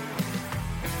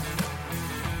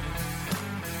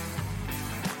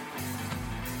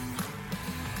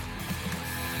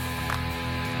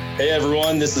 Hey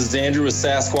everyone, this is Andrew with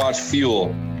Sasquatch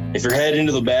Fuel. If you're heading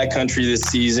into the backcountry this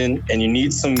season and you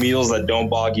need some meals that don't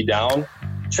bog you down,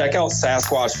 check out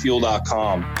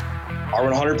SasquatchFuel.com.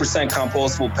 Our 100%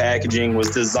 compostable packaging was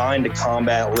designed to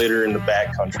combat litter in the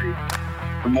backcountry.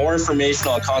 For more information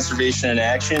on conservation in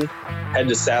action, head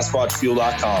to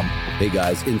SasquatchFuel.com. Hey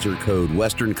guys, enter code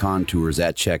Western Contours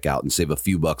at checkout and save a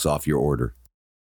few bucks off your order.